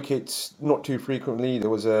 wickets not too frequently. There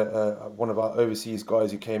was one of our overseas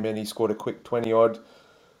guys who came in. He scored a quick 20 odd,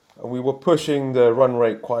 and we were pushing the run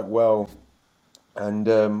rate quite well. And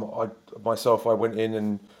I went in,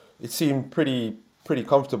 and it seemed pretty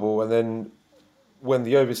comfortable. And then when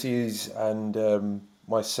the overseas and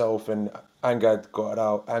myself and Angad got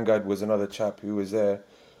out, Angad was another chap who was there.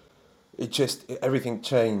 Everything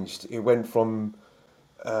changed. It went from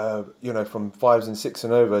from fives and six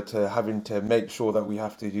and over to having to make sure that we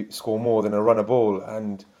have to score more than a run a ball,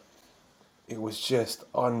 and it was just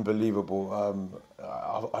unbelievable.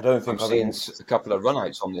 I don't I'm think I've seeing ever. a couple of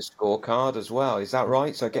runouts on this scorecard as well. Is that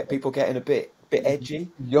right? So get people getting a bit edgy.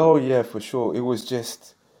 Oh yeah, for sure. It was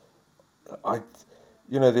just I,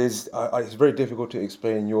 it's very difficult to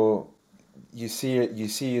explain. You see it, you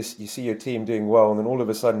see your team doing well, and then all of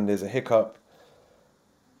a sudden there's a hiccup,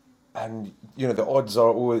 and the odds are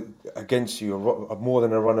all against you, more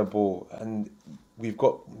than a runner ball, and we've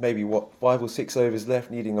got maybe what 5 or 6 overs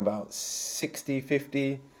left, needing about 60,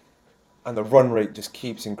 50, and the run rate just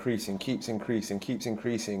keeps increasing, keeps increasing, keeps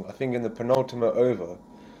increasing. I think in the penultimate over,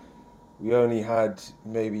 we only had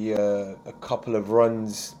maybe a couple of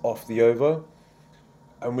runs off the over,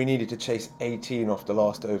 and we needed to chase 18 off the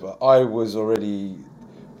last over. I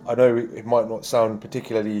know it might not sound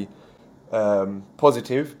particularly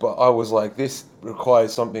positive, but I was like, this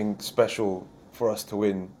requires something special for us to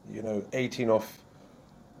win. 18 off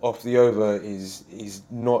the over is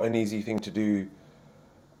not an easy thing to do,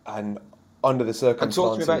 and under the And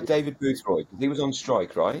talk to me circumstances, about David Boothroyd. He was on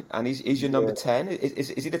strike, right? And he's your number yeah. 10. Is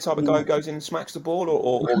he the type of guy who goes in and smacks the ball,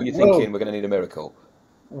 or were you thinking Well, we're going to need a miracle?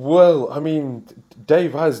 well, I mean,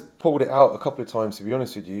 Dave has pulled it out a couple of times, to be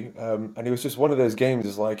honest with you, and it was just one of those games.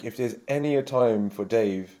 Is like, if there's any a time for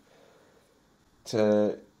Dave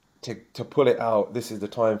to to pull it out, this is the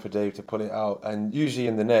time for Dave to pull it out. And usually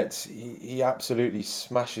in the nets, he absolutely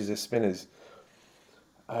smashes his spinners,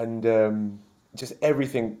 and just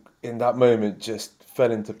everything in that moment just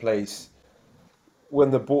fell into place.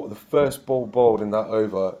 When the first ball bowled in that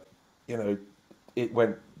over, you know, it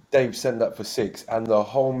went. Dave sent that for six, and the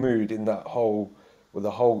whole mood in that whole, with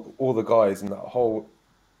all the guys in that whole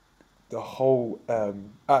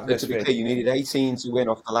So to be atmosphere. clear, you needed 18 to win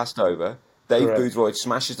off the last over. Dave Correct. Boothroyd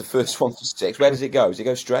smashes the first one for six. Where does it go? Does it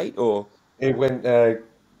go straight or? It went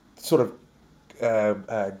sort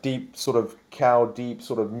of deep, sort of cow deep,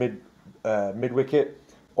 sort of mid wicket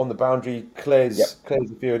on the boundary. Yep. Clears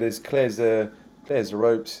the fielders, clears the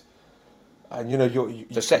ropes, and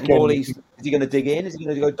So second ball, again. is he going to dig in? Is he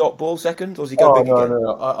going to go dot ball second, or does he go Oh big no, again? no,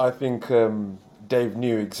 no. I think Dave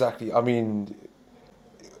knew exactly. I mean,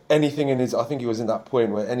 anything in his. I think he was in that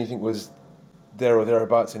point where anything was there or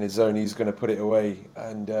thereabouts in his zone, he's going to put it away.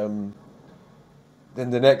 And then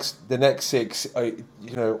the next six,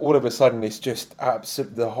 all of a sudden it's just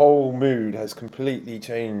absolute. The whole mood has completely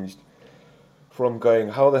changed from going,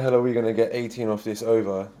 how the hell are we going to get 18 off this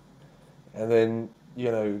over? And then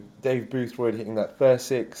Dave Boothroyd hitting that first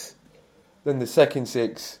six, then the second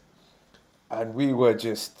six, and we were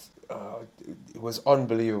just. It was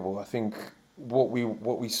unbelievable. I think what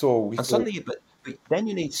we saw, we And thought, suddenly, but then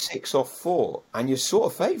you need six off four, and you're sort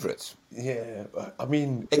of favourites. yeah. I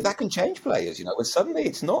mean, That can change players, when suddenly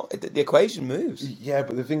it's not, the equation moves. yeah,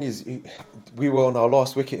 but the thing is, we were on our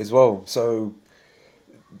last wicket as well, so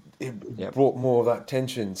it Yep. brought more of that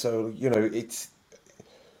tension. So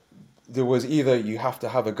there was either you have to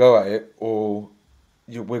have a go at it, or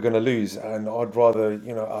we're going to lose. And I'd rather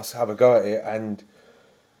us have a go at it, and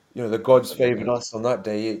the gods favoured us on that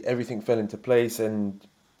day. Everything fell into place, and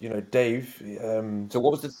Dave. So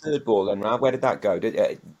what was the third ball then, Rav? Where did that go?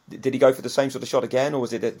 Did he go for the same sort of shot again, or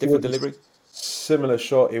was it a It different was delivery? a similar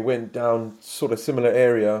shot. It went down sort of similar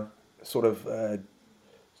area, sort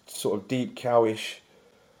of deep cowish,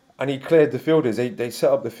 and he cleared the fielders. They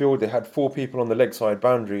set up the field. They had four people on the leg side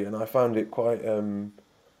boundary, and I found it quite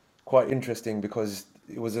interesting because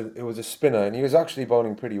it was a spinner, and he was actually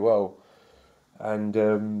bowling pretty well. And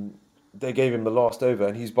they gave him the last over,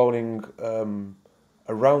 and he's bowling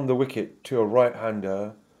around the wicket to a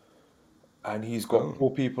right-hander, and he's got Oh,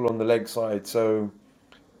 four people on the leg side. So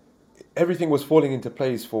everything was falling into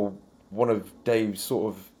place for one of Dave's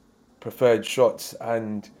sort of preferred shots.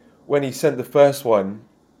 And when he sent the first one,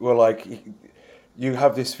 we're like, you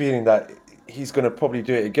have this feeling that he's going to probably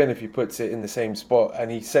do it again if he puts it in the same spot.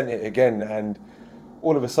 And he sent it again, and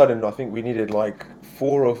all of a sudden, I think we needed like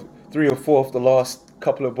 3 or 4 of the last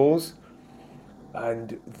couple of balls,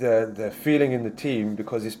 and the feeling in the team,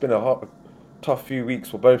 because it's been a tough few weeks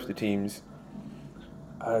for both the teams,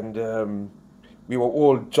 and we were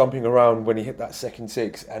all jumping around when he hit that second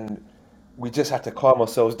six, and we just had to calm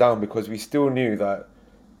ourselves down because we still knew that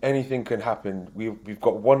anything can happen. We've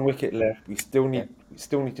got one wicket left. yeah. We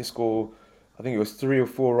still need to score. I think it was 3 or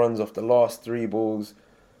 4 runs off the last three balls.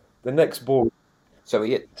 The next ball, So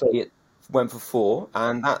he hit, so he hit, went for four,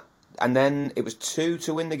 and then it was two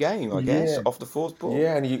to win the game, I guess, yeah, off the fourth ball.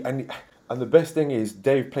 yeah, and the best thing is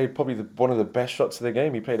Dave played probably one of the best shots of the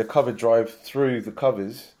game. He played a cover drive through the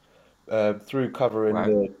covers, through cover and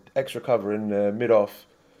Wow. extra cover in mid off.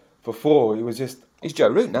 for 4. It was just, He's Joe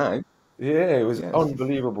Root now. yeah, it was Yeah.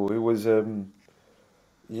 unbelievable. It was,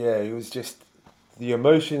 yeah, it was just the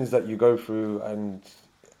emotions that you go through, and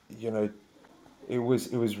you know, it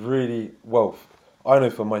was really well. I know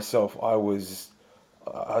for myself,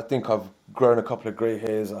 I think I've grown a couple of grey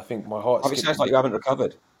hairs. I think my heart Oh, it skipped sounds a like bit. you haven't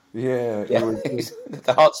recovered. Yeah, it Yeah, was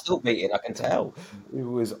the heart's still beating. I can tell. it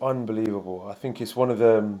was unbelievable. I think it's one of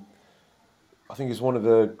the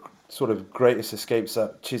sort of greatest escapes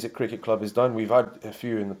that Chiswick Cricket Club has done. We've had a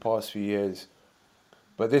few in the past few years,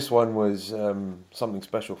 but this one was something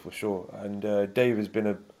special for sure. And Dave has been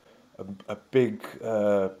a big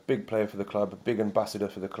player for the club, a big ambassador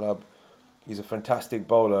for the club. He's a fantastic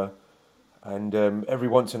bowler, and every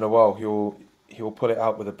once in a while he'll pull it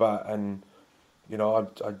out with a bat. And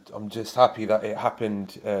I'm just happy that it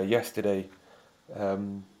happened yesterday.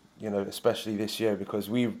 Um, especially this year because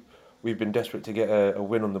we've been desperate to get a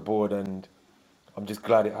win on the board, and I'm just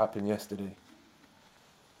glad it happened yesterday.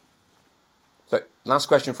 So, last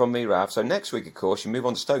question from me, Rav. So next week, of course, you move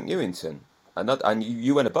on to Stoke Newington. And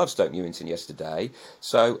you went above Stoke Newington yesterday.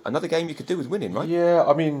 So another game you could do with winning, right? Yeah,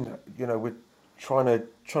 I mean, we're trying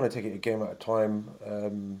to take it a game at a time.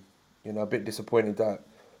 A bit disappointed that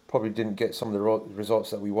probably didn't get some of the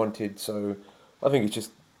results that we wanted. So I think it's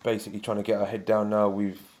just basically trying to get our head down now.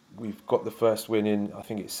 We've got the first win in. I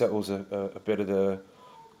think it settles a bit of the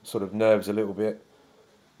sort of nerves a little bit,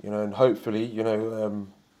 and hopefully,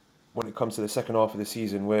 when it comes to the second half of the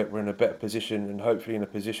season, we're in a better position, and hopefully in a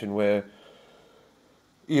position where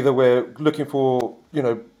either we're looking for,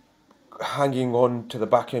 hanging on to the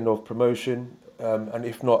back end of promotion, and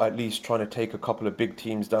if not, at least trying to take a couple of big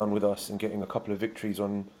teams down with us and getting a couple of victories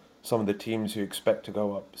on some of the teams who expect to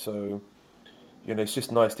go up. So, it's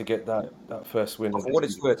just nice to get that first win of For the what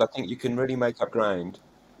it's season. worth, I think you can really make up ground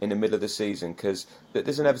in the middle of the season because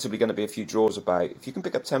there's inevitably going to be a few draws about. If you can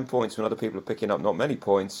pick up 10 points when other people are picking up not many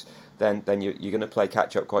points, then you're going to play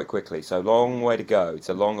catch up quite quickly. So long way to go. It's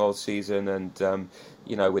a long old season, and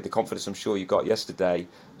with the confidence I'm sure you got yesterday,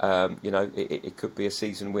 it could be a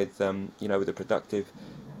season with with a productive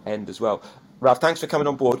end as well. Ralph, thanks for coming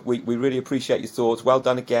on board. We really appreciate your thoughts. Well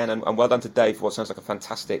done again, and well done to Dave for what sounds like a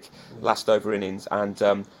fantastic last over innings. And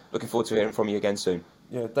looking forward to hearing from you again soon.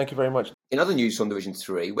 Yeah, thank you very much. In other news from Division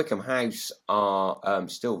 3, Wickham House are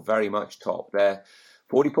still very much top. They're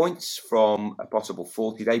 40 points from a possible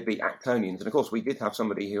 40. They beat Actonians. And of course, we did have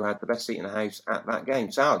somebody who had the best seat in the house at that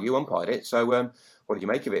game. Sal, you umpired it. So what did you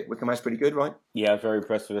make of it? Wickham House pretty good, right? Yeah, I was very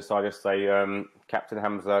impressed with the side yesterday. Captain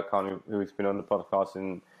Hamza Khan, who's been on the podcast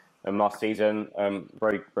in last season, led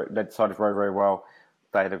the side very, very well.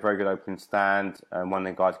 They had a very good opening stand. One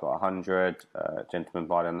of the guys got 100. A gentleman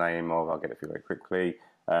by the name of, I'll get it for you very quickly,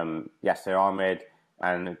 Yasser Ahmed,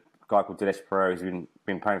 and a guy called Dinesh Perot, who's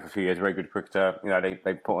been playing for a few years, very good cricketer.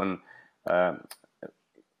 They put on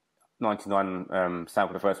 99 stand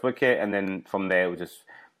for the first wicket, and then from there it was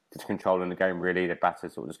just controlling the game really. The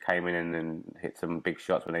batters sort of just came in and hit some big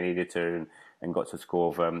shots when they needed to, and got to a score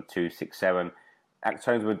of 267.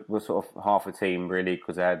 Actonians were sort of half a team really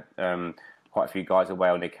because they had quite a few guys away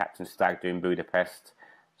on their captain stag doing Budapest,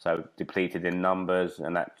 so depleted in numbers,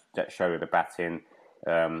 and that showed with the batting.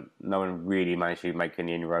 No one really managed to make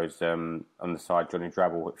any inroads on the side. Johnny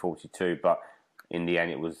Drabble at 42, but in the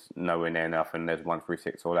end it was nowhere near enough, and there's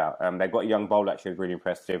 136 all out. They've got a young bowler actually really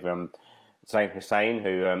impressive, Zain Hussain,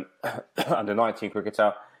 who under 19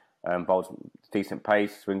 cricketer, bowls decent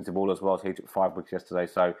pace, swings the ball as well, so he took 5 wickets yesterday.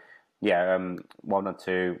 So yeah, 1 and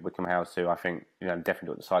 2 Wickham House, who I think definitely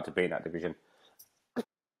got the side to be in that division.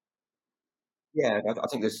 Yeah, I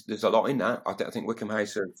think there's a lot in that. I think Wickham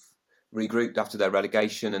House have regrouped after their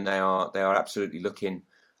relegation, and they are absolutely looking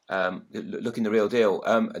the real deal.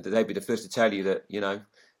 They'd be the first to tell you that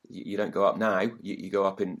you don't go up now. You go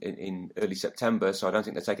up in early September. So I don't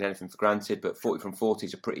think they're taking anything for granted. But 40 from 40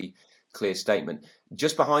 is a pretty clear statement.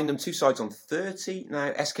 Just behind them, 2 sides on 30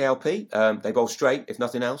 now. SKLP, they bowl straight, if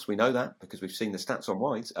nothing else. We know that because we've seen the stats on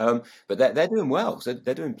wides. But they're doing well. So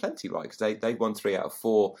they're doing plenty right because they won 3 out of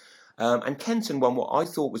 4. And Kenton won what I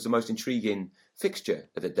thought was the most intriguing fixture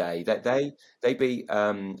of the day. That they beat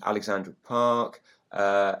Alexandra Park,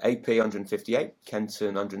 AP 158,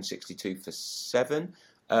 Kenton 162 for 7.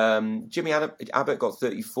 Jimmy Abbott got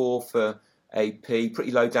 34 for AP,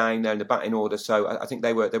 pretty low down there in the batting order. So I think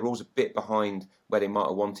they were always a bit behind where they might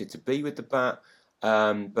have wanted to be with the bat.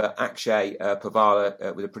 But Akshay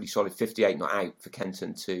Pavala with a pretty solid 58 not out for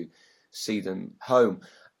Kenton to see them home.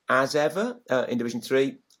 As ever in Division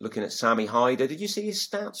 3. Looking at Sammy Hyder, did you see his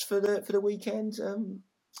stats for the weekend?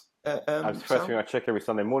 That's the first thing I check every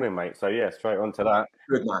Sunday morning, mate. So yeah, straight on to that.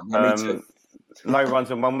 Good man. Yeah, me too. No runs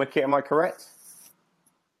on 1 wicket. Am I correct?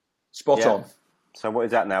 Spot on. So what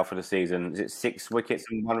is that now for the season? Is it 6 wickets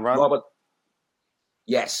and 1 run? Well, but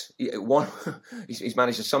yes, one. He's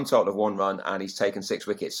managed a sum total of 1 run and he's taken 6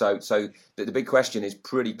 wickets. So the big question is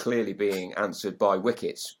pretty clearly being answered by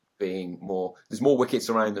wickets being more. There's more wickets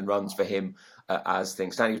around than runs for him as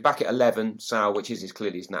things stand. He's back at 11, Sal, which is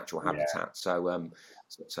clearly his natural habitat. So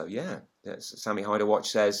Sammy Hyder Watch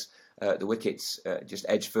says the wickets just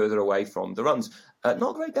edge further away from the runs.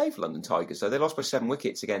 Not a great day for London Tigers. So they lost by 7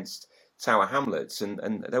 wickets against Tower Hamlets,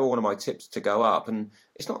 and they were one of my tips to go up. And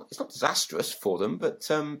it's not disastrous for them, but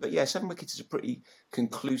 7 wickets is a pretty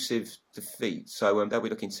conclusive defeat. So they'll be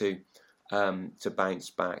looking to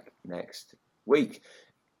bounce back next week.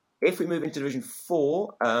 If we move into Division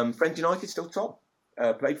 4, Friends United still top.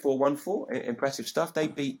 Played 4-1-4. Impressive stuff. They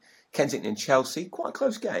beat Kensington and Chelsea. Quite a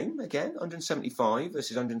close game. Again, 175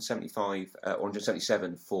 versus 175 or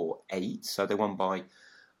 177 for 8. So they won by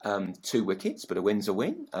 2 wickets, but a win's a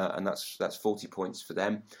win, and that's 40 points for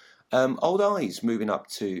them. Old Eyes moving up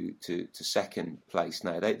to second place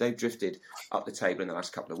now. They've drifted up the table in the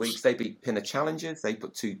last couple of weeks. They beat Pinner Challengers. They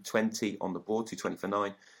put 220 on the board, 220 for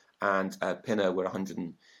 9, and Pinner were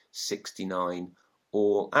 169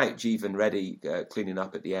 all out. Jeevan Reddy cleaning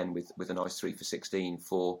up at the end with a nice 3 for 16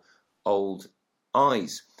 for Old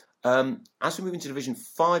Eyes. As we move into Division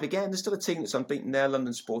 5 again, there's still a team that's unbeaten there,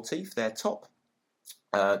 London Sportif. They're top.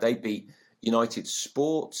 They beat United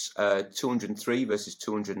Sports 203 versus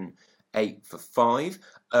 208 for 5.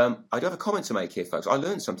 I do have a comment to make here, folks. I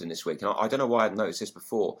learned something this week, and I don't know why I hadn't noticed this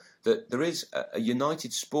before, that there is a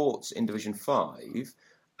United Sports in Division 5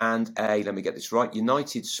 and let me get this right,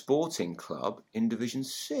 United Sporting Club in Division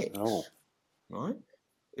 6. Oh. Right?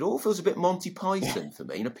 It all feels a bit Monty Python for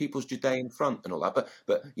me, People's Judean Front and all that.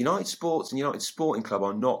 But United Sports and United Sporting Club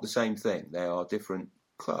are not the same thing. They are different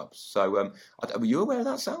clubs. So, were you aware of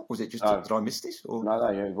that, Sal? Was it just did I miss this? Or? No,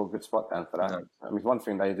 you've got a good spot down for that. No. I mean, one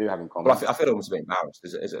thing they do have in common. Well, I feel almost a bit embarrassed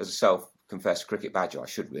as a self-confessed cricket badger. I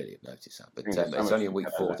should really have noticed that, but it's only in week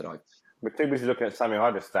 4 that I. We're too busy looking at Sammy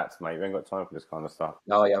Hyder's stats, mate. We ain't got time for this kind of stuff.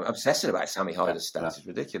 No, yeah, I'm obsessing about Sammy Hyder's stats. It's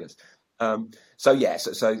ridiculous. So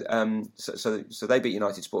they beat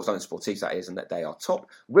United Sports, London Sportifs, that is, and that they are top.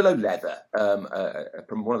 Willow Leather,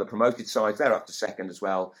 one of the promoted sides, they're up to second as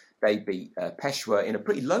well. They beat Peshawar in a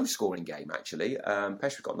pretty low-scoring game, actually.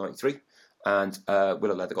 Peshawar got 93, and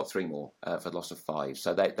Willow Leather got 3 more for the loss of 5.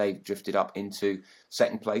 So they drifted up into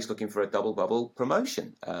second place, looking for a double bubble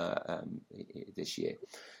promotion this year.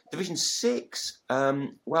 Division 6,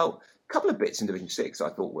 well, a couple of bits in Division 6 I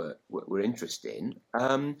thought were interesting. We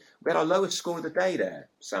had our lowest score of the day there,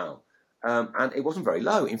 Sal, and it wasn't very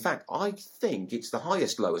low. In fact, I think it's the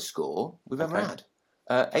highest lowest score we've ever had,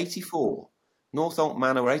 84. Northolt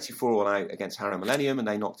Manor were 84 all out against Harrow Millennium, and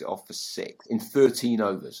they knocked it off for 6 in 13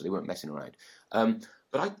 overs, so they weren't messing around.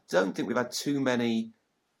 But I don't think we've had too many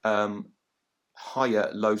higher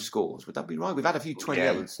low scores. Would that be right? We've had a few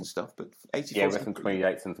 28s and stuff, but 84. Yeah, we've had some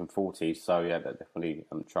 28s and some 40s, so yeah, that definitely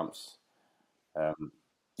trumps.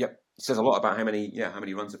 Yep, it says a lot about how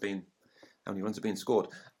many runs have been scored.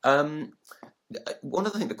 One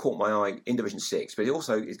other thing that caught my eye in Division 6, but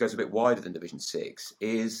it goes a bit wider than Division 6,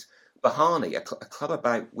 is Bahani, a club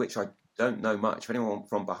about which I don't know much. If anyone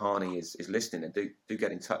from Bahani is listening, and do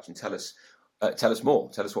get in touch and tell us more.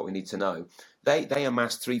 Tell us what we need to know. They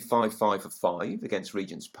amassed 355 for 5 against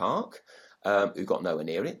Regent's Park, who got nowhere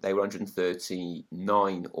near it. They were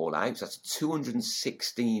 139 all out. So that's a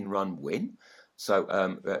 216 run win.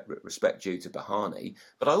 So respect due to Bahani.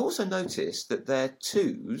 But I also noticed that their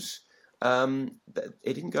twos, it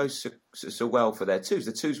didn't go so well for their twos.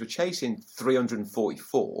 The twos were chasing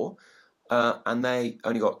 344, and they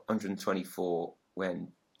only got 124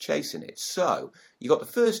 when chasing it. So you got the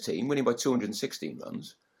first team winning by 216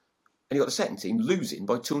 runs, and you got the second team losing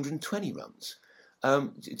by 220 runs.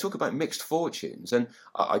 Talk about mixed fortunes, and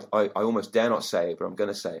I almost dare not say it, but I'm going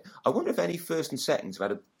to say it. I wonder if any first and seconds have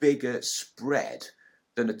had a bigger spread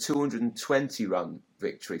than a 220 run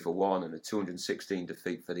victory for one and a 216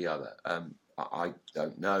 defeat for the other. I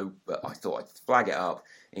don't know, but I thought I'd flag it up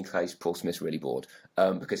in case Paul Smith's really bored,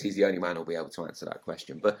 because he's the only man who'll be able to answer that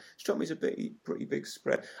question. But it struck me as a pretty big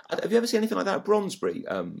spread. Have you ever seen anything like that at Brondesbury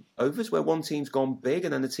overs, where one team's gone big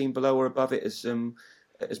and then the team below or above it has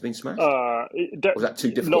been smashed? Was that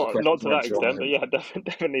too difficult? Not to that extent, but yeah,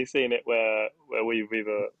 definitely seen it where we've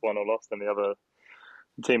either won or lost, and the other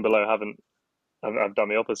team below have done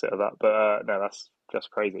the opposite of that. But no, that's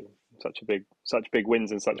just crazy. Such big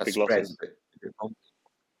wins and such big losses.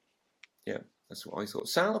 Yeah, that's what I thought.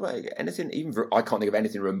 Sal, about anything? I can't think of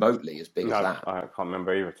anything remotely as big as that. I can't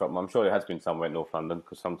remember either. I'm sure there has been somewhere in North London,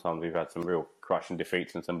 because sometimes we've had some real crushing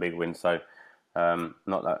defeats and some big wins. So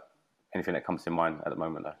not anything that comes to mind at the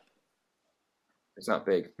moment, though. It's that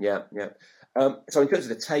big, yeah. So in terms of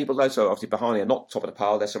the table, though, so obviously Bahani are not top of the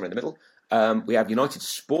pile; they're somewhere in the middle. We have United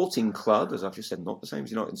Sporting Club, as I've just said, not the same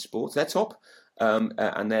as United Sports. They're top,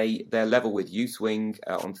 and they're level with Youth Wing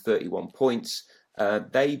on 31 points.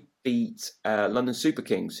 They beat London Super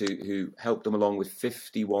Kings, who helped them along with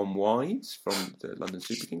 51 wides from the London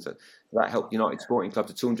Super Kings. So that helped United Sporting Club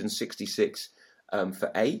to 266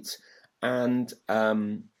 for 8, and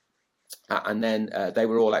then they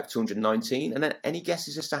were all out 219. And then any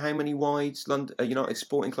guesses as to how many wides London United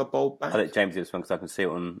Sporting Club bowled back? I'll let James do this one because I can see it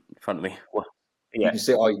on in front of me. You can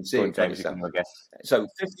see it. James, you can guess. So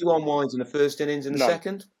 51 wides in the first innings, in the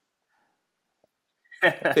second?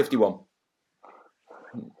 51.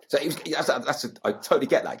 So I totally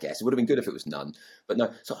get that guess. It would have been good if it was none, but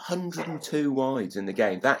no. So 102 wides in the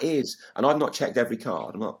game. That is, and I've not checked every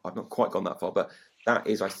card. I've not quite gone that far, but that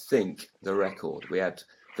is, I think, the record. We had,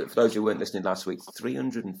 for those who weren't listening last week,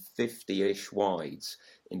 350-ish wides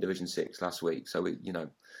in Division 6 last week. So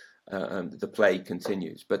the play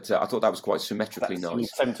continues. But I thought that was quite symmetrically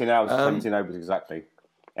nice. 17 hours, 17 overs exactly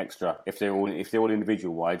extra. If they're all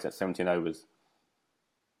individual wides, that's 17 overs.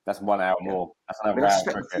 That's 1 hour more. That's another hour. I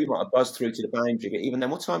expect you might have buzzed through to the boundary. Even then,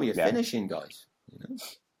 what time are you finishing, guys?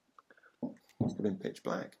 Must have been pitch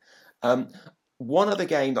black. One other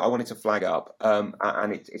game that I wanted to flag up,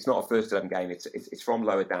 and it's not a first 11 game. It's from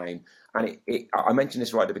lower down, and I mentioned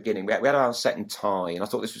this right at the beginning. We had our second tie, and I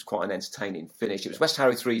thought this was quite an entertaining finish. It was West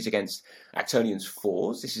Harrow 3s against Actonians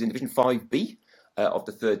 4s. This is in Division 5B of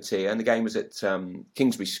the third tier, and the game was at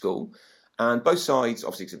Kingsbury School. And both sides,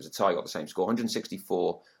 obviously, because it was a tie, got the same score,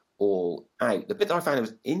 164 all out. The bit that I found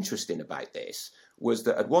was interesting about this was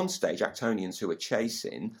that at one stage, Actonians, who were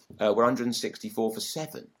chasing, were 164 for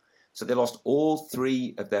 7. So they lost all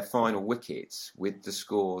 3 of their final wickets with the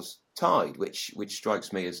scores tied, which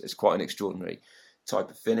strikes me as quite an extraordinary type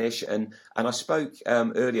of finish. And I spoke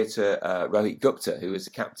earlier to Rohit Gupta, who is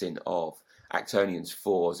the captain of Actonians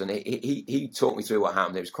 4s, and he talked me through what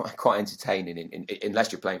happened. It was quite entertaining,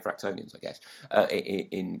 unless you're playing for Actonians, I guess,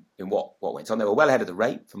 in what went on. They were well ahead of the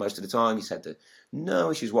rate for most of the time. He said that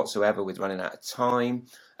no issues whatsoever with running out of time,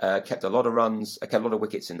 kept a lot of runs, kept a lot of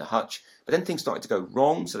wickets in the hutch, but then things started to go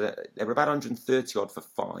wrong, so they were about 130 odd for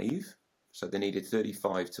 5, so they needed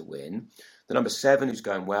 35 to win. The number 7, who's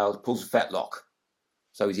going well, pulls a fetlock,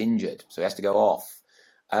 so he's injured, so he has to go off.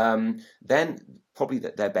 Then probably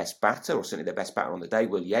their best batter, or certainly their best batter on the day,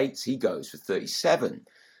 Will Yates, he goes for 37.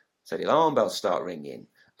 So the alarm bells start ringing.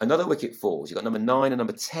 Another wicket falls. You've got number 9 and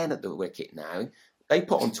number 10 at the wicket now. They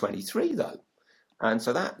put on 23 though, and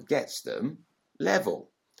so that gets them level.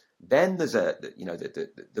 Then there's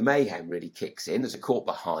the mayhem really kicks in. There's a caught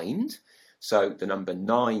behind, so the number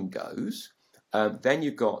 9 goes. Then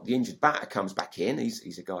you've got the injured batter comes back in.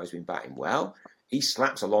 He's a guy who's been batting well. He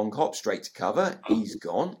slaps a long hop straight to cover. He's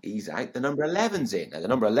gone. He's out. The number 11's in. Now, the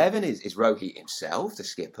number 11 is Rohit himself, the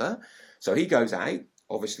skipper. So he goes out.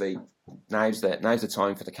 Obviously, now's the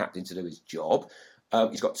time for the captain to do his job.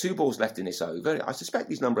 He's got 2 balls left in this over. I suspect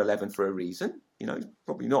he's number 11 for a reason. He's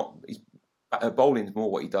probably not. He's bowling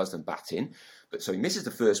more what he does than batting. But so he misses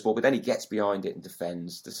the first ball, but then he gets behind it and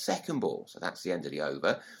defends the second ball. So that's the end of the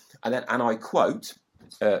over. And I quote,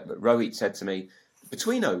 Rohit said to me,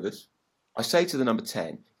 between overs, I say to the number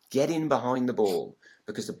 10, get in behind the ball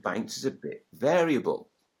because the bounce is a bit variable.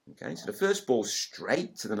 Okay, so the first ball's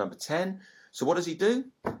straight to the number 10. So what does he do?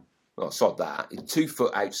 Well, sod that. 2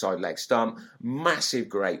 foot outside leg stump, massive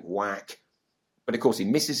great whack. But of course he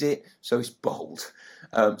misses it, so he's bowled.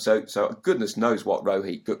 So goodness knows what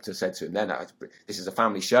Rohit Gupta said to him then. This is a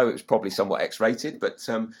family show. It was probably somewhat X-rated, but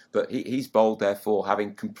he's bowled therefore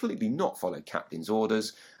having completely not followed captain's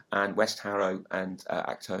orders, and West Harrow and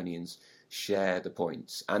Actonians share the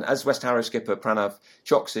points. And as West Harrow skipper Pranav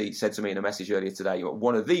Choksi said to me in a message earlier today,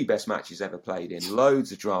 one of the best matches ever played in,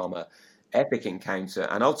 loads of drama, epic encounter,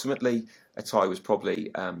 and ultimately a tie was probably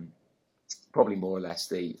more or less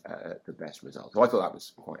the best result. So I thought that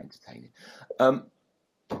was quite entertaining.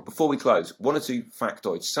 Before we close, 1 or 2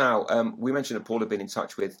 factoids. Sal, we mentioned that Paul had been in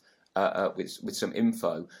touch with some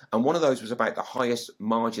info, and one of those was about the highest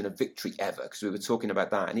margin of victory ever, because we were talking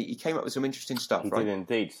about that, and he came up with some interesting stuff. He right? did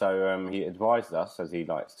indeed. So he advised us, as he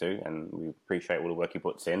likes to, and we appreciate all the work he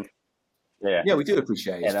puts in. Yeah, we do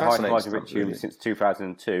appreciate it. Yeah, the highest margin of victory since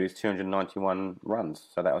 2002 is 291 runs.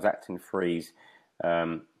 So that was Acton Freeze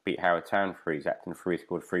beat Harrow Town Freeze. Acton Freeze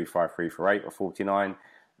scored 3-5-3 for 8 or 49,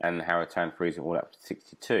 and Harrow Town Freeze all up to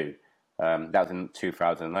 62. That was in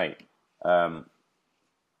 2008.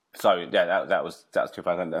 So yeah, that was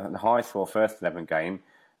 2000. The highest for first 11 game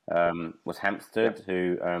was Hampstead,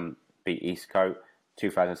 who beat Eastcote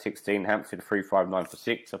 2016. Hampstead 359 for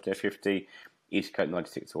 6 of their 50. Eastcote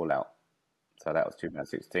 96 all out. So that was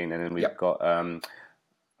 2016. And then we've got, I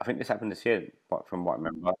think this happened this year, from what I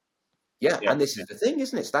remember. Yeah, and this is the thing,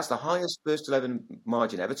 isn't it? That's the highest first 11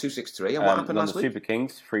 margin ever, 263. And what happened last week? Super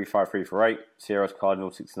Kings 353 for 8. Sierra's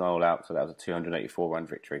Cardinal 69 all out. So that was a 284 run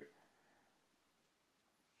victory.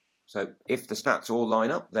 So if the stats all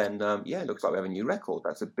line up, then it looks like we have a new record.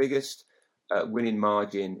 That's the biggest winning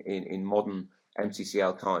margin in modern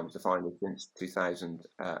MCCL times, defined since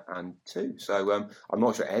 2002. So I'm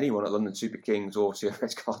not sure anyone at London Super Kings or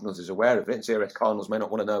CRS Cardinals is aware of it. And CRS Cardinals may not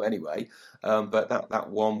want to know anyway. But that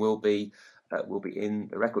one will be in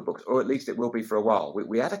the record books, or at least it will be for a while.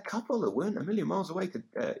 We had a couple that weren't a million miles away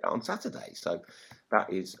on Saturday. So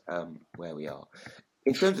that is where we are.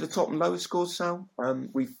 In terms of the top and lowest scores, Sal,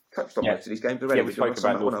 we've touched on most of these games already. Yeah, we spoke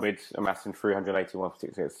about North Mid amassing 381 for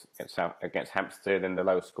 6 against Hampstead, and the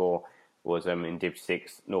lowest score was in Div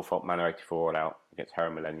 6, Norfolk Manor 84 all out against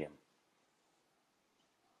Harrow Millennium.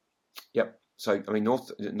 Yep. So, I mean,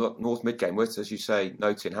 North Mid game, worth, as you say,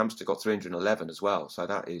 noting, Hampstead got 311 as well. So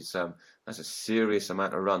that is that's a serious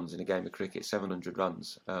amount of runs in a game of cricket, 700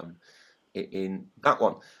 runs in that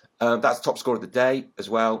one. That's the top score of the day as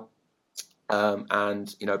well. And,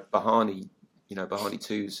 Bahani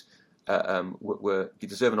 2s were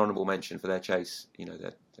deserve an honourable mention for their chase,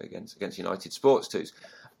 against United Sports 2s.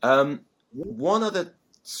 One other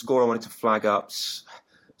score I wanted to flag up,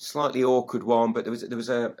 slightly awkward one, but there was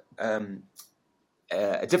a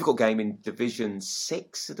difficult game in Division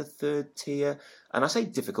 6 of the third tier. And I say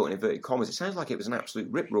difficult in inverted commas. It sounds like it was an absolute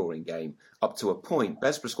rip-roaring game up to a point.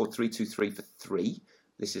 Besborough scored 3-2-3 for 3.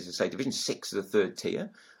 This is, Division 6 of the third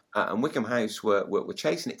tier. And Wickham House were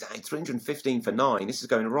chasing it down, 315 for 9. This is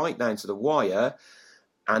going right down to the wire.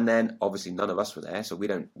 And then, obviously, none of us were there, so we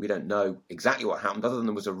don't know exactly what happened, other than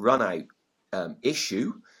there was a run-out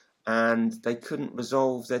issue, and they couldn't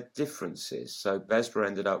resolve their differences. So Besborough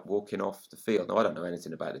ended up walking off the field. Now, I don't know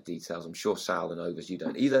anything about the details. I'm sure Sal and Overs, you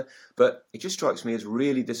don't either. But it just strikes me as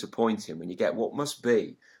really disappointing when you get what must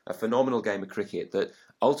be a phenomenal game of cricket that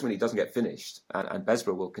ultimately doesn't get finished. And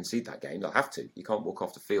Besborough will concede that game. They'll have to. You can't walk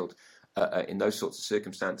off the field in those sorts of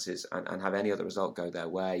circumstances and have any other result go their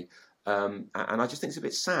way. And I just think it's a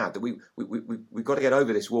bit sad that we've got to get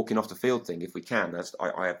over this walking off the field thing if we can.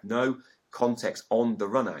 I have no context on the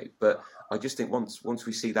run out, but I just think once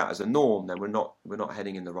we see that as a norm, then we're not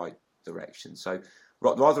heading in the right direction. So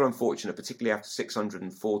rather unfortunate, particularly after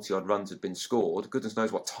 640 odd runs had been scored. Goodness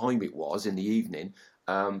knows what time it was in the evening,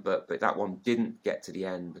 but that one didn't get to the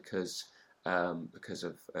end because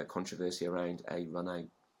of controversy around a run out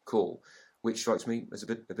call, which strikes me as a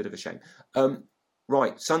bit of a shame.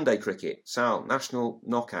 Right, Sunday cricket, Sal, national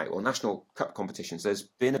knockout or national cup competitions. There's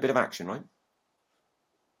been a bit of action, right?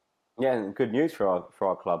 Yeah, and good news for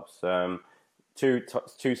our clubs.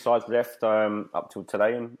 Two sides left up till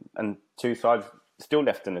today, and two sides still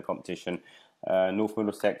left in the competition. North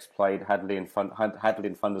Middlesex played Hadley and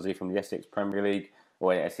Fundersey from the Essex Premier League,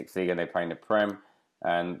 or Essex League, and they're playing the Prem,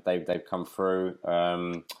 and they've come through.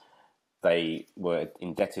 They were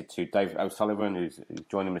indebted to David O'Sullivan, who's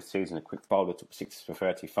joined them this season, a quick bowler, took 6 for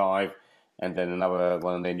 35. And then another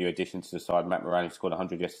one of their new additions to the side, Matt Moran, who scored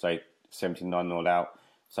 100 yesterday, 79 all out.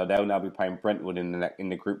 So they'll now be playing Brentwood in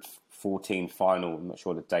the Group 14 final. I'm not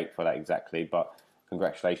sure the date for that exactly, but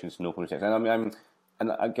congratulations to North Middlesex. And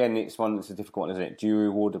and again, it's one that's a difficult one, isn't it? Do you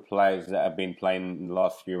reward the players that have been playing in the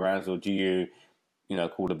last few rounds, or do you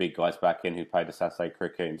call the big guys back in who played the Saturday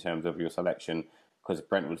cricket in terms of your selection? Because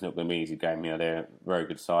Brentwood's not going to be an easy game. They're a very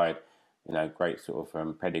good side, great sort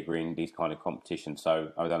of pedigree in these kind of competitions.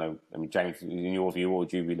 So I don't know. I mean, James, in your view, what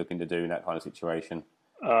would you be looking to do in that kind of situation?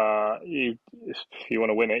 If you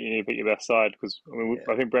want to win it, you need to beat your best side. Because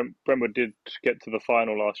I think Brentwood did get to the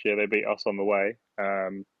final last year. They beat us on the way. I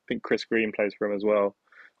think Chris Green plays for him as well.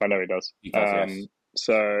 I know he does. He does, yes.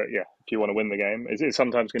 So yeah, if you want to win the game, it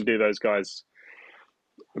sometimes can do those guys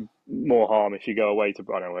more harm if you go away to,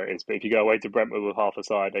 I don't know where it is, but if you go away to Brentwood with half a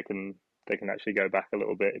side, they can actually go back a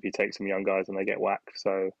little bit if you take some young guys and they get whacked.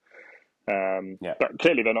 So but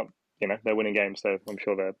clearly they're not, they're winning games, so I'm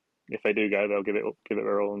sure if they do go, they'll give it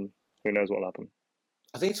their all, and who knows what'll happen.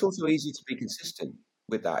 I think it's also easy to be consistent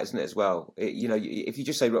with that, isn't it, as well? If you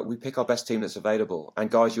just say, look, we pick our best team that's available,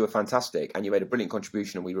 and guys, you were fantastic and you made a brilliant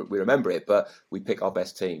contribution and we remember it, but we pick our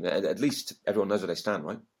best team. At least everyone knows where they stand,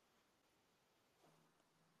 right?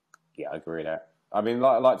 Yeah, I agree with that. I mean,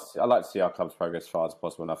 I like to see our clubs progress as far as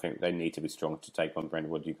possible, and I think they need to be strong to take on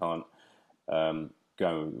Brentwood. You can't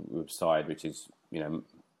go with a side which is,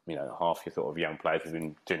 half your sort of young players have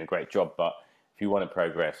been doing a great job, but if you want to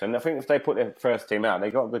progress. And I think if they put their first team out,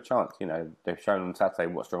 they got a good chance. They've shown on Saturday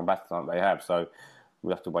what strong batters they have. So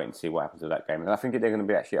we'll have to wait and see what happens with that game. And I think they're going to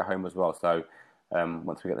be actually at home as well. So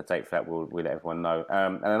once we get the date for that, we'll let everyone know.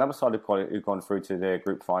 And another side who've gone through to the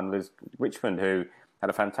group final is Richmond, who had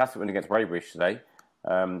a fantastic win against Weybridge today.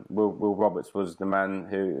 Will Roberts was the man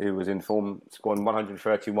who was in form, scoring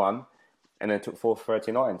 131 and then took 4 for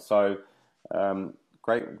 39. So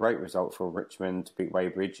great result for Richmond to beat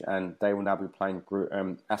Weybridge, and they will now be playing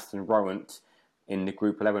Aston Rowant in the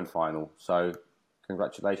Group 11 final. So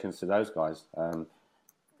congratulations to those guys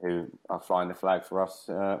who are flying the flag for us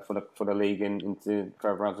for the league into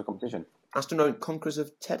further rounds of competition. Aston Rowant conquerors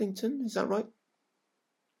of Teddington, is that right?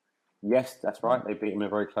 Yes, that's right. They beat them in a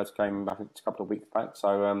very close game, I think, a couple of weeks back.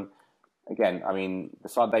 So, again, I mean, the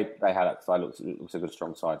side they had at the side looks a good,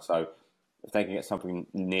 strong side. So, if they can get something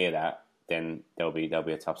near that, then they'll be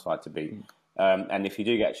a tough side to beat. And if you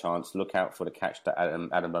do get a chance, look out for the catch that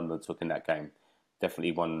Adam London took in that game.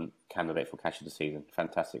 Definitely one candidate for catch of the season.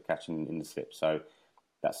 Fantastic catch in the slip. So,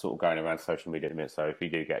 that's sort of going around social media at the minute. So, if you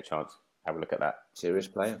do get a chance, have a look at that. Serious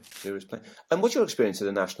player. And what's your experience of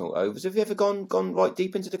the National Overs? Have you ever gone right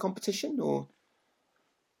deep into the competition, or?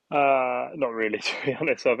 Not really, to be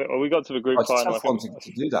honest. We got to the group final. It's tough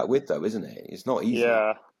to do that with, though, isn't it? It's not easy.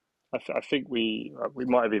 Yeah, I think we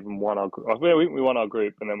might have even won our group. We won our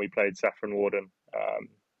group, and then we played Saffron Walden.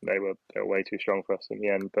 They were way too strong for us in the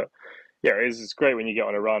end. But yeah, it's great when you get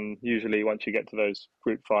on a run. Usually, once you get to those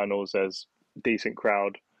group finals, there's a decent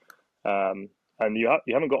crowd. And you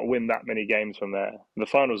haven't got to win that many games from there. The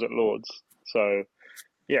final's at Lords. So,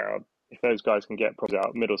 yeah, if those guys can get problems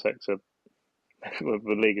out, Middlesex, the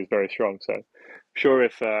league is very strong. So, sure,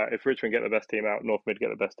 if Richmond get the best team out, North Mid get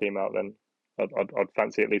the best team out, then I'd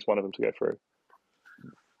fancy at least one of them to go through.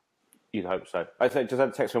 You'd hope so. I just had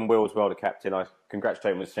a text from Will as well, the captain. I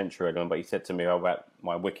congratulate him with a century on, but he said to me about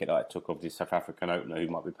my wicket that I took of the South African opener who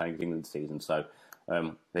might be playing for England this season. So,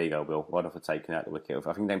 there you go, Will. Well done for taking out the wicket.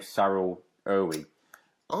 I think named Cyril Irwin.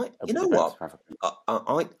 You know what?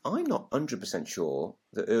 I'm not 100% sure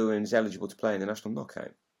that Irwin's eligible to play in the national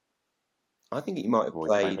knockout. I think he might have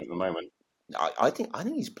played at the moment. I think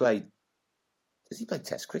he's played. Has he played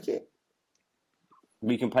Test cricket?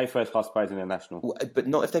 We can play first class players in the national, but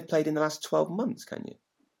not if they've played in the last 12 months. Can you?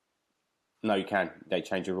 No, you can. They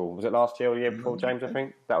changed the rule. Was it last year or the year before, James? I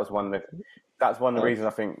think that was one of the reasons. I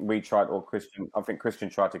think we tried, or Christian. I think Christian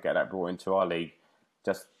tried to get that brought into our league,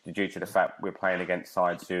 just due to the fact we're playing against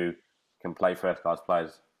sides who can play first-class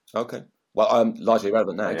players. Okay. Well, I'm largely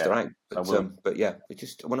irrelevant now because they're out. But yeah, it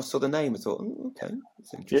just when I saw the name, I thought, okay,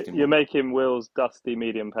 it's interesting. You're making Will's dusty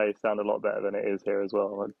medium pace sound a lot better than it is here as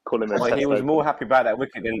well. I'd call him he was more happy about that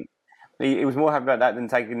wicket than he was more happy about that than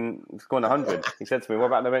scoring 100. He said to me, "What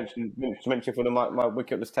about the mention for my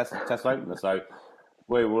wicket was test opener?" So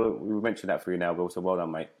we mention that for you now, Will. So well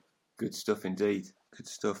done, mate. Good stuff indeed. Good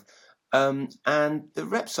stuff. And the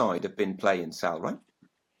rep side have been playing, Sal, right?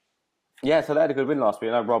 Yeah, so they had a good win last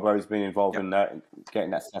week. I know Robbo's been involved in that,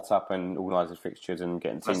 getting that set up and organising fixtures and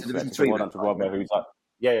getting teams selected. So well done to Robbo, who's like,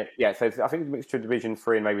 yeah. So I think it's a mixture of Division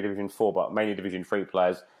 3 and maybe Division 4, but mainly Division 3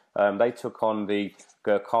 players. They took on the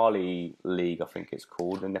Gurkhali League, I think it's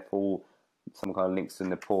called, in Nepal, some kind of links in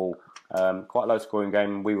Nepal. Quite a low scoring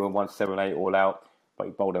game. We were 178 all out, but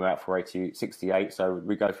he bowled them out for 68. So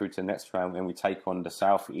we go through to the next round and we take on the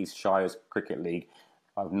South East Shires Cricket League.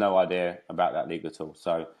 I have no idea about that league at all.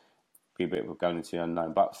 So be a bit of going into the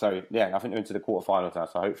unknown. But so, yeah, I think they're into the quarterfinals now.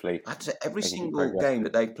 So hopefully, I have to say, every single game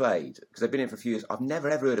that they've played, because they've been in for a few years, I've never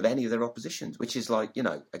ever heard of any of their oppositions, which is like,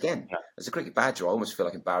 again, as a cricket badger, I almost feel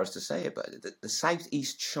like embarrassed to say it, but the South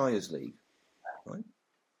East Shires League, right?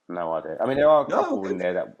 No idea. I mean, there are a couple in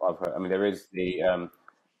there that I've heard. I mean, there is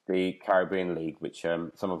the Caribbean League, which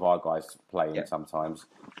some of our guys play in sometimes.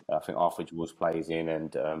 I think Arthur Jules plays in,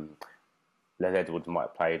 and Les Edwards might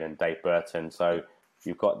have played, and Dave Burton. So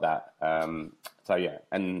you've got that. That's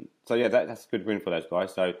a good win for those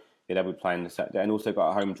guys. So they'll be playing the Saturday, and also got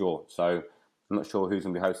a home draw. So I'm not sure who's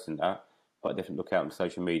going to be hosting that, but definitely look out on the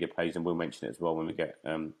social media page, and we'll mention it as well when we get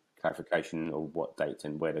clarification of what date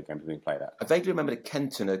and where the games are being played at. I vaguely remember that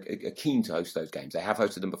Kenton are keen to host those games. They have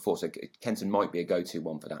hosted them before, so Kenton might be a go-to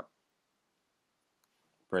one for that.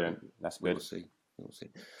 Brilliant. That's good. We'll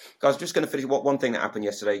see. Guys, just going to finish one thing that happened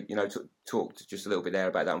yesterday. Talked just a little bit there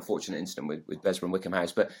about that unfortunate incident with Besborough and Wickham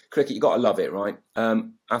House. But cricket, you've got to love it, right?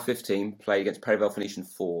 Our 15 played against Perivale Phoenician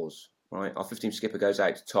Fours, right? Our 15 skipper goes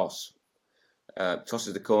out to toss.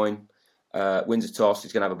 Tosses the coin, wins a toss,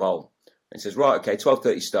 he's going to have a bowl. And he says, right, okay,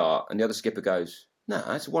 12:30 start. And the other skipper goes, no,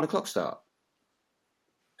 it's a 1 o'clock start.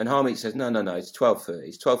 And Harmeet says, no, it's 12:30.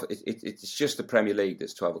 It's 12. It's just the Premier League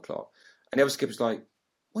that's 12 o'clock. And the other skipper's like,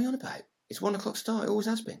 what are you on about? It's 1 o'clock start. It always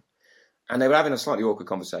has been. And they were having a slightly awkward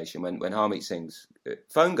conversation when Harmeet Singh's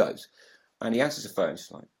phone goes. And he answers the phone. It's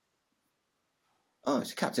like, oh,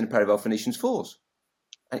 it's the captain of Perivale Phoenicians Fours.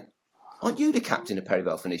 And, aren't you the captain of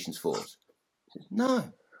Perivale Phoenicians Fours? Says, no,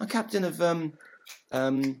 I'm captain of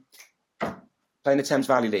playing the Thames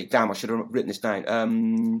Valley League. Damn, I should have written this down.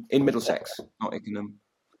 In Middlesex, not Ickenham.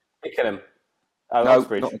 Ickenham. No,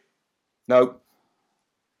 no.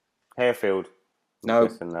 Harefield. No,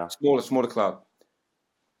 smaller club.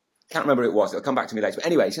 Can't remember who it was. It'll come back to me later. But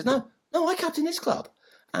anyway, he says, no, I captain this club.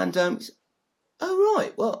 And he said, oh,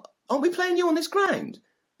 right, well, aren't we playing you on this ground?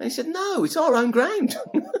 And he said, no, it's our own ground.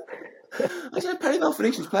 I said, Perivale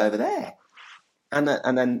Phoenicians play over there. And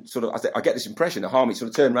then sort of, I get this impression that Harmeet sort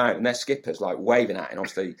of turned around and their skipper's like waving at him,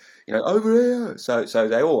 obviously, over here. So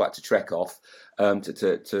they all had to trek off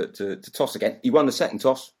to toss again. He won the second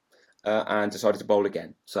toss and decided to bowl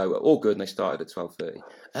again. So all good, and they started at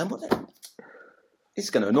 12:30. It's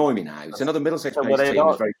going to annoy me now. It's another Middlesex team.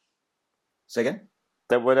 Say again?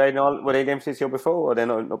 Were they in the MCCL before, or they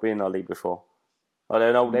not been in our league before? Are they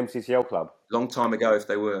an old MCCL club? Long time ago, if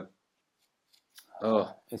they were.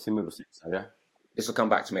 Oh, it's in Middlesex, yeah. This will come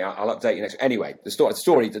back to me. I'll update you next. Anyway, the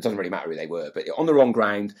story, it doesn't really matter who they were, but on the wrong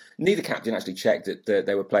ground. Neither captain actually checked that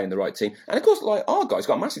they were playing the right team. And of course, like our guy's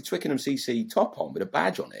got a massive Twickenham CC top on with a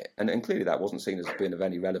badge on it, and clearly that wasn't seen as being of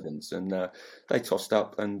any relevance. And they tossed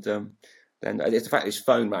up, and then it's the fact his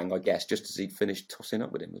phone rang, I guess, just as he'd finished tossing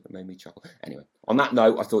up with him, that made me chuckle. Anyway, on that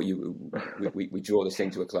note, I thought we draw this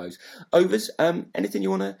thing to a close. Overs, anything you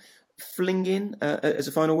want to fling in as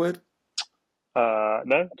a final word?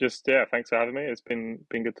 No, just thanks for having me. It's been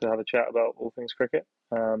good to have a chat about all things cricket.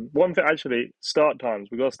 One thing, actually, start times.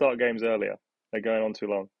 We've got to start games earlier. They're going on too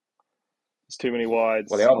long. There's too many wides.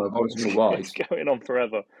 Well, they are too many wides. It's going on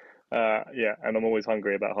forever. And I'm always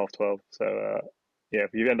hungry about 12:30. So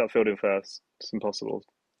if you end up fielding first, it's impossible.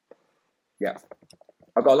 Yeah.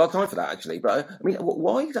 I've got a lot of time for that, actually. But, I mean,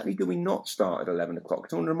 why exactly do we not start at 11 o'clock?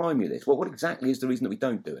 Someone remind me of this. What exactly is the reason that we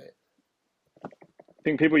don't do it? I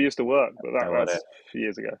think people used to work, but that was a few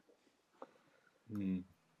years ago.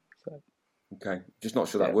 So. Okay. Just not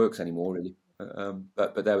sure that works anymore, really.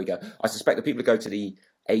 But there we go. I suspect the people who go to the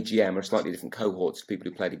AGM are slightly different cohorts to people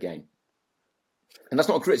who play the game. And that's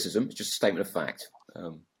not a criticism. It's just a statement of fact.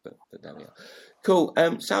 But there we are. Cool.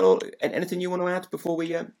 Sal, anything you want to add before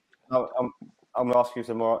we... I'm going to ask you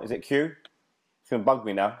some more. Is it Q? It's going to bug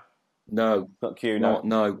me now. No. It's not Q, no.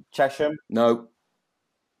 No. Chesham? No.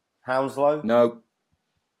 Hounslow? No.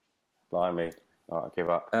 Blimey. All right, I'll give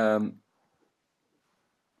up. I'm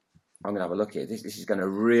going to have a look here. This is going to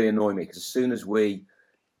really annoy me because as soon as we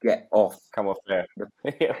get off... Come off there.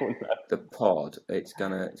 the pod, it's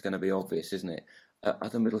going to be obvious, isn't it?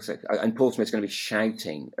 Other Middlesex... And Paul Smith's going to be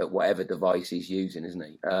shouting at whatever device he's using, isn't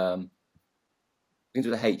he? Begins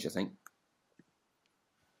with a H, I think.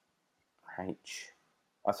 H.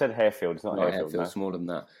 I said Harefield. It's not Harefield. No. Smaller than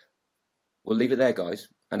that. We'll leave it there, guys.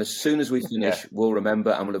 And as soon as we finish, we'll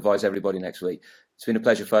remember and we'll advise everybody next week. It's been a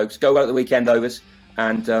pleasure, folks. Go well at the weekend, Overs,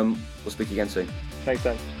 and we'll speak again soon. Thanks,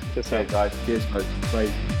 Dan. Cheers, guys. Cheers, folks. Bye.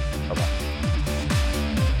 Bye-bye.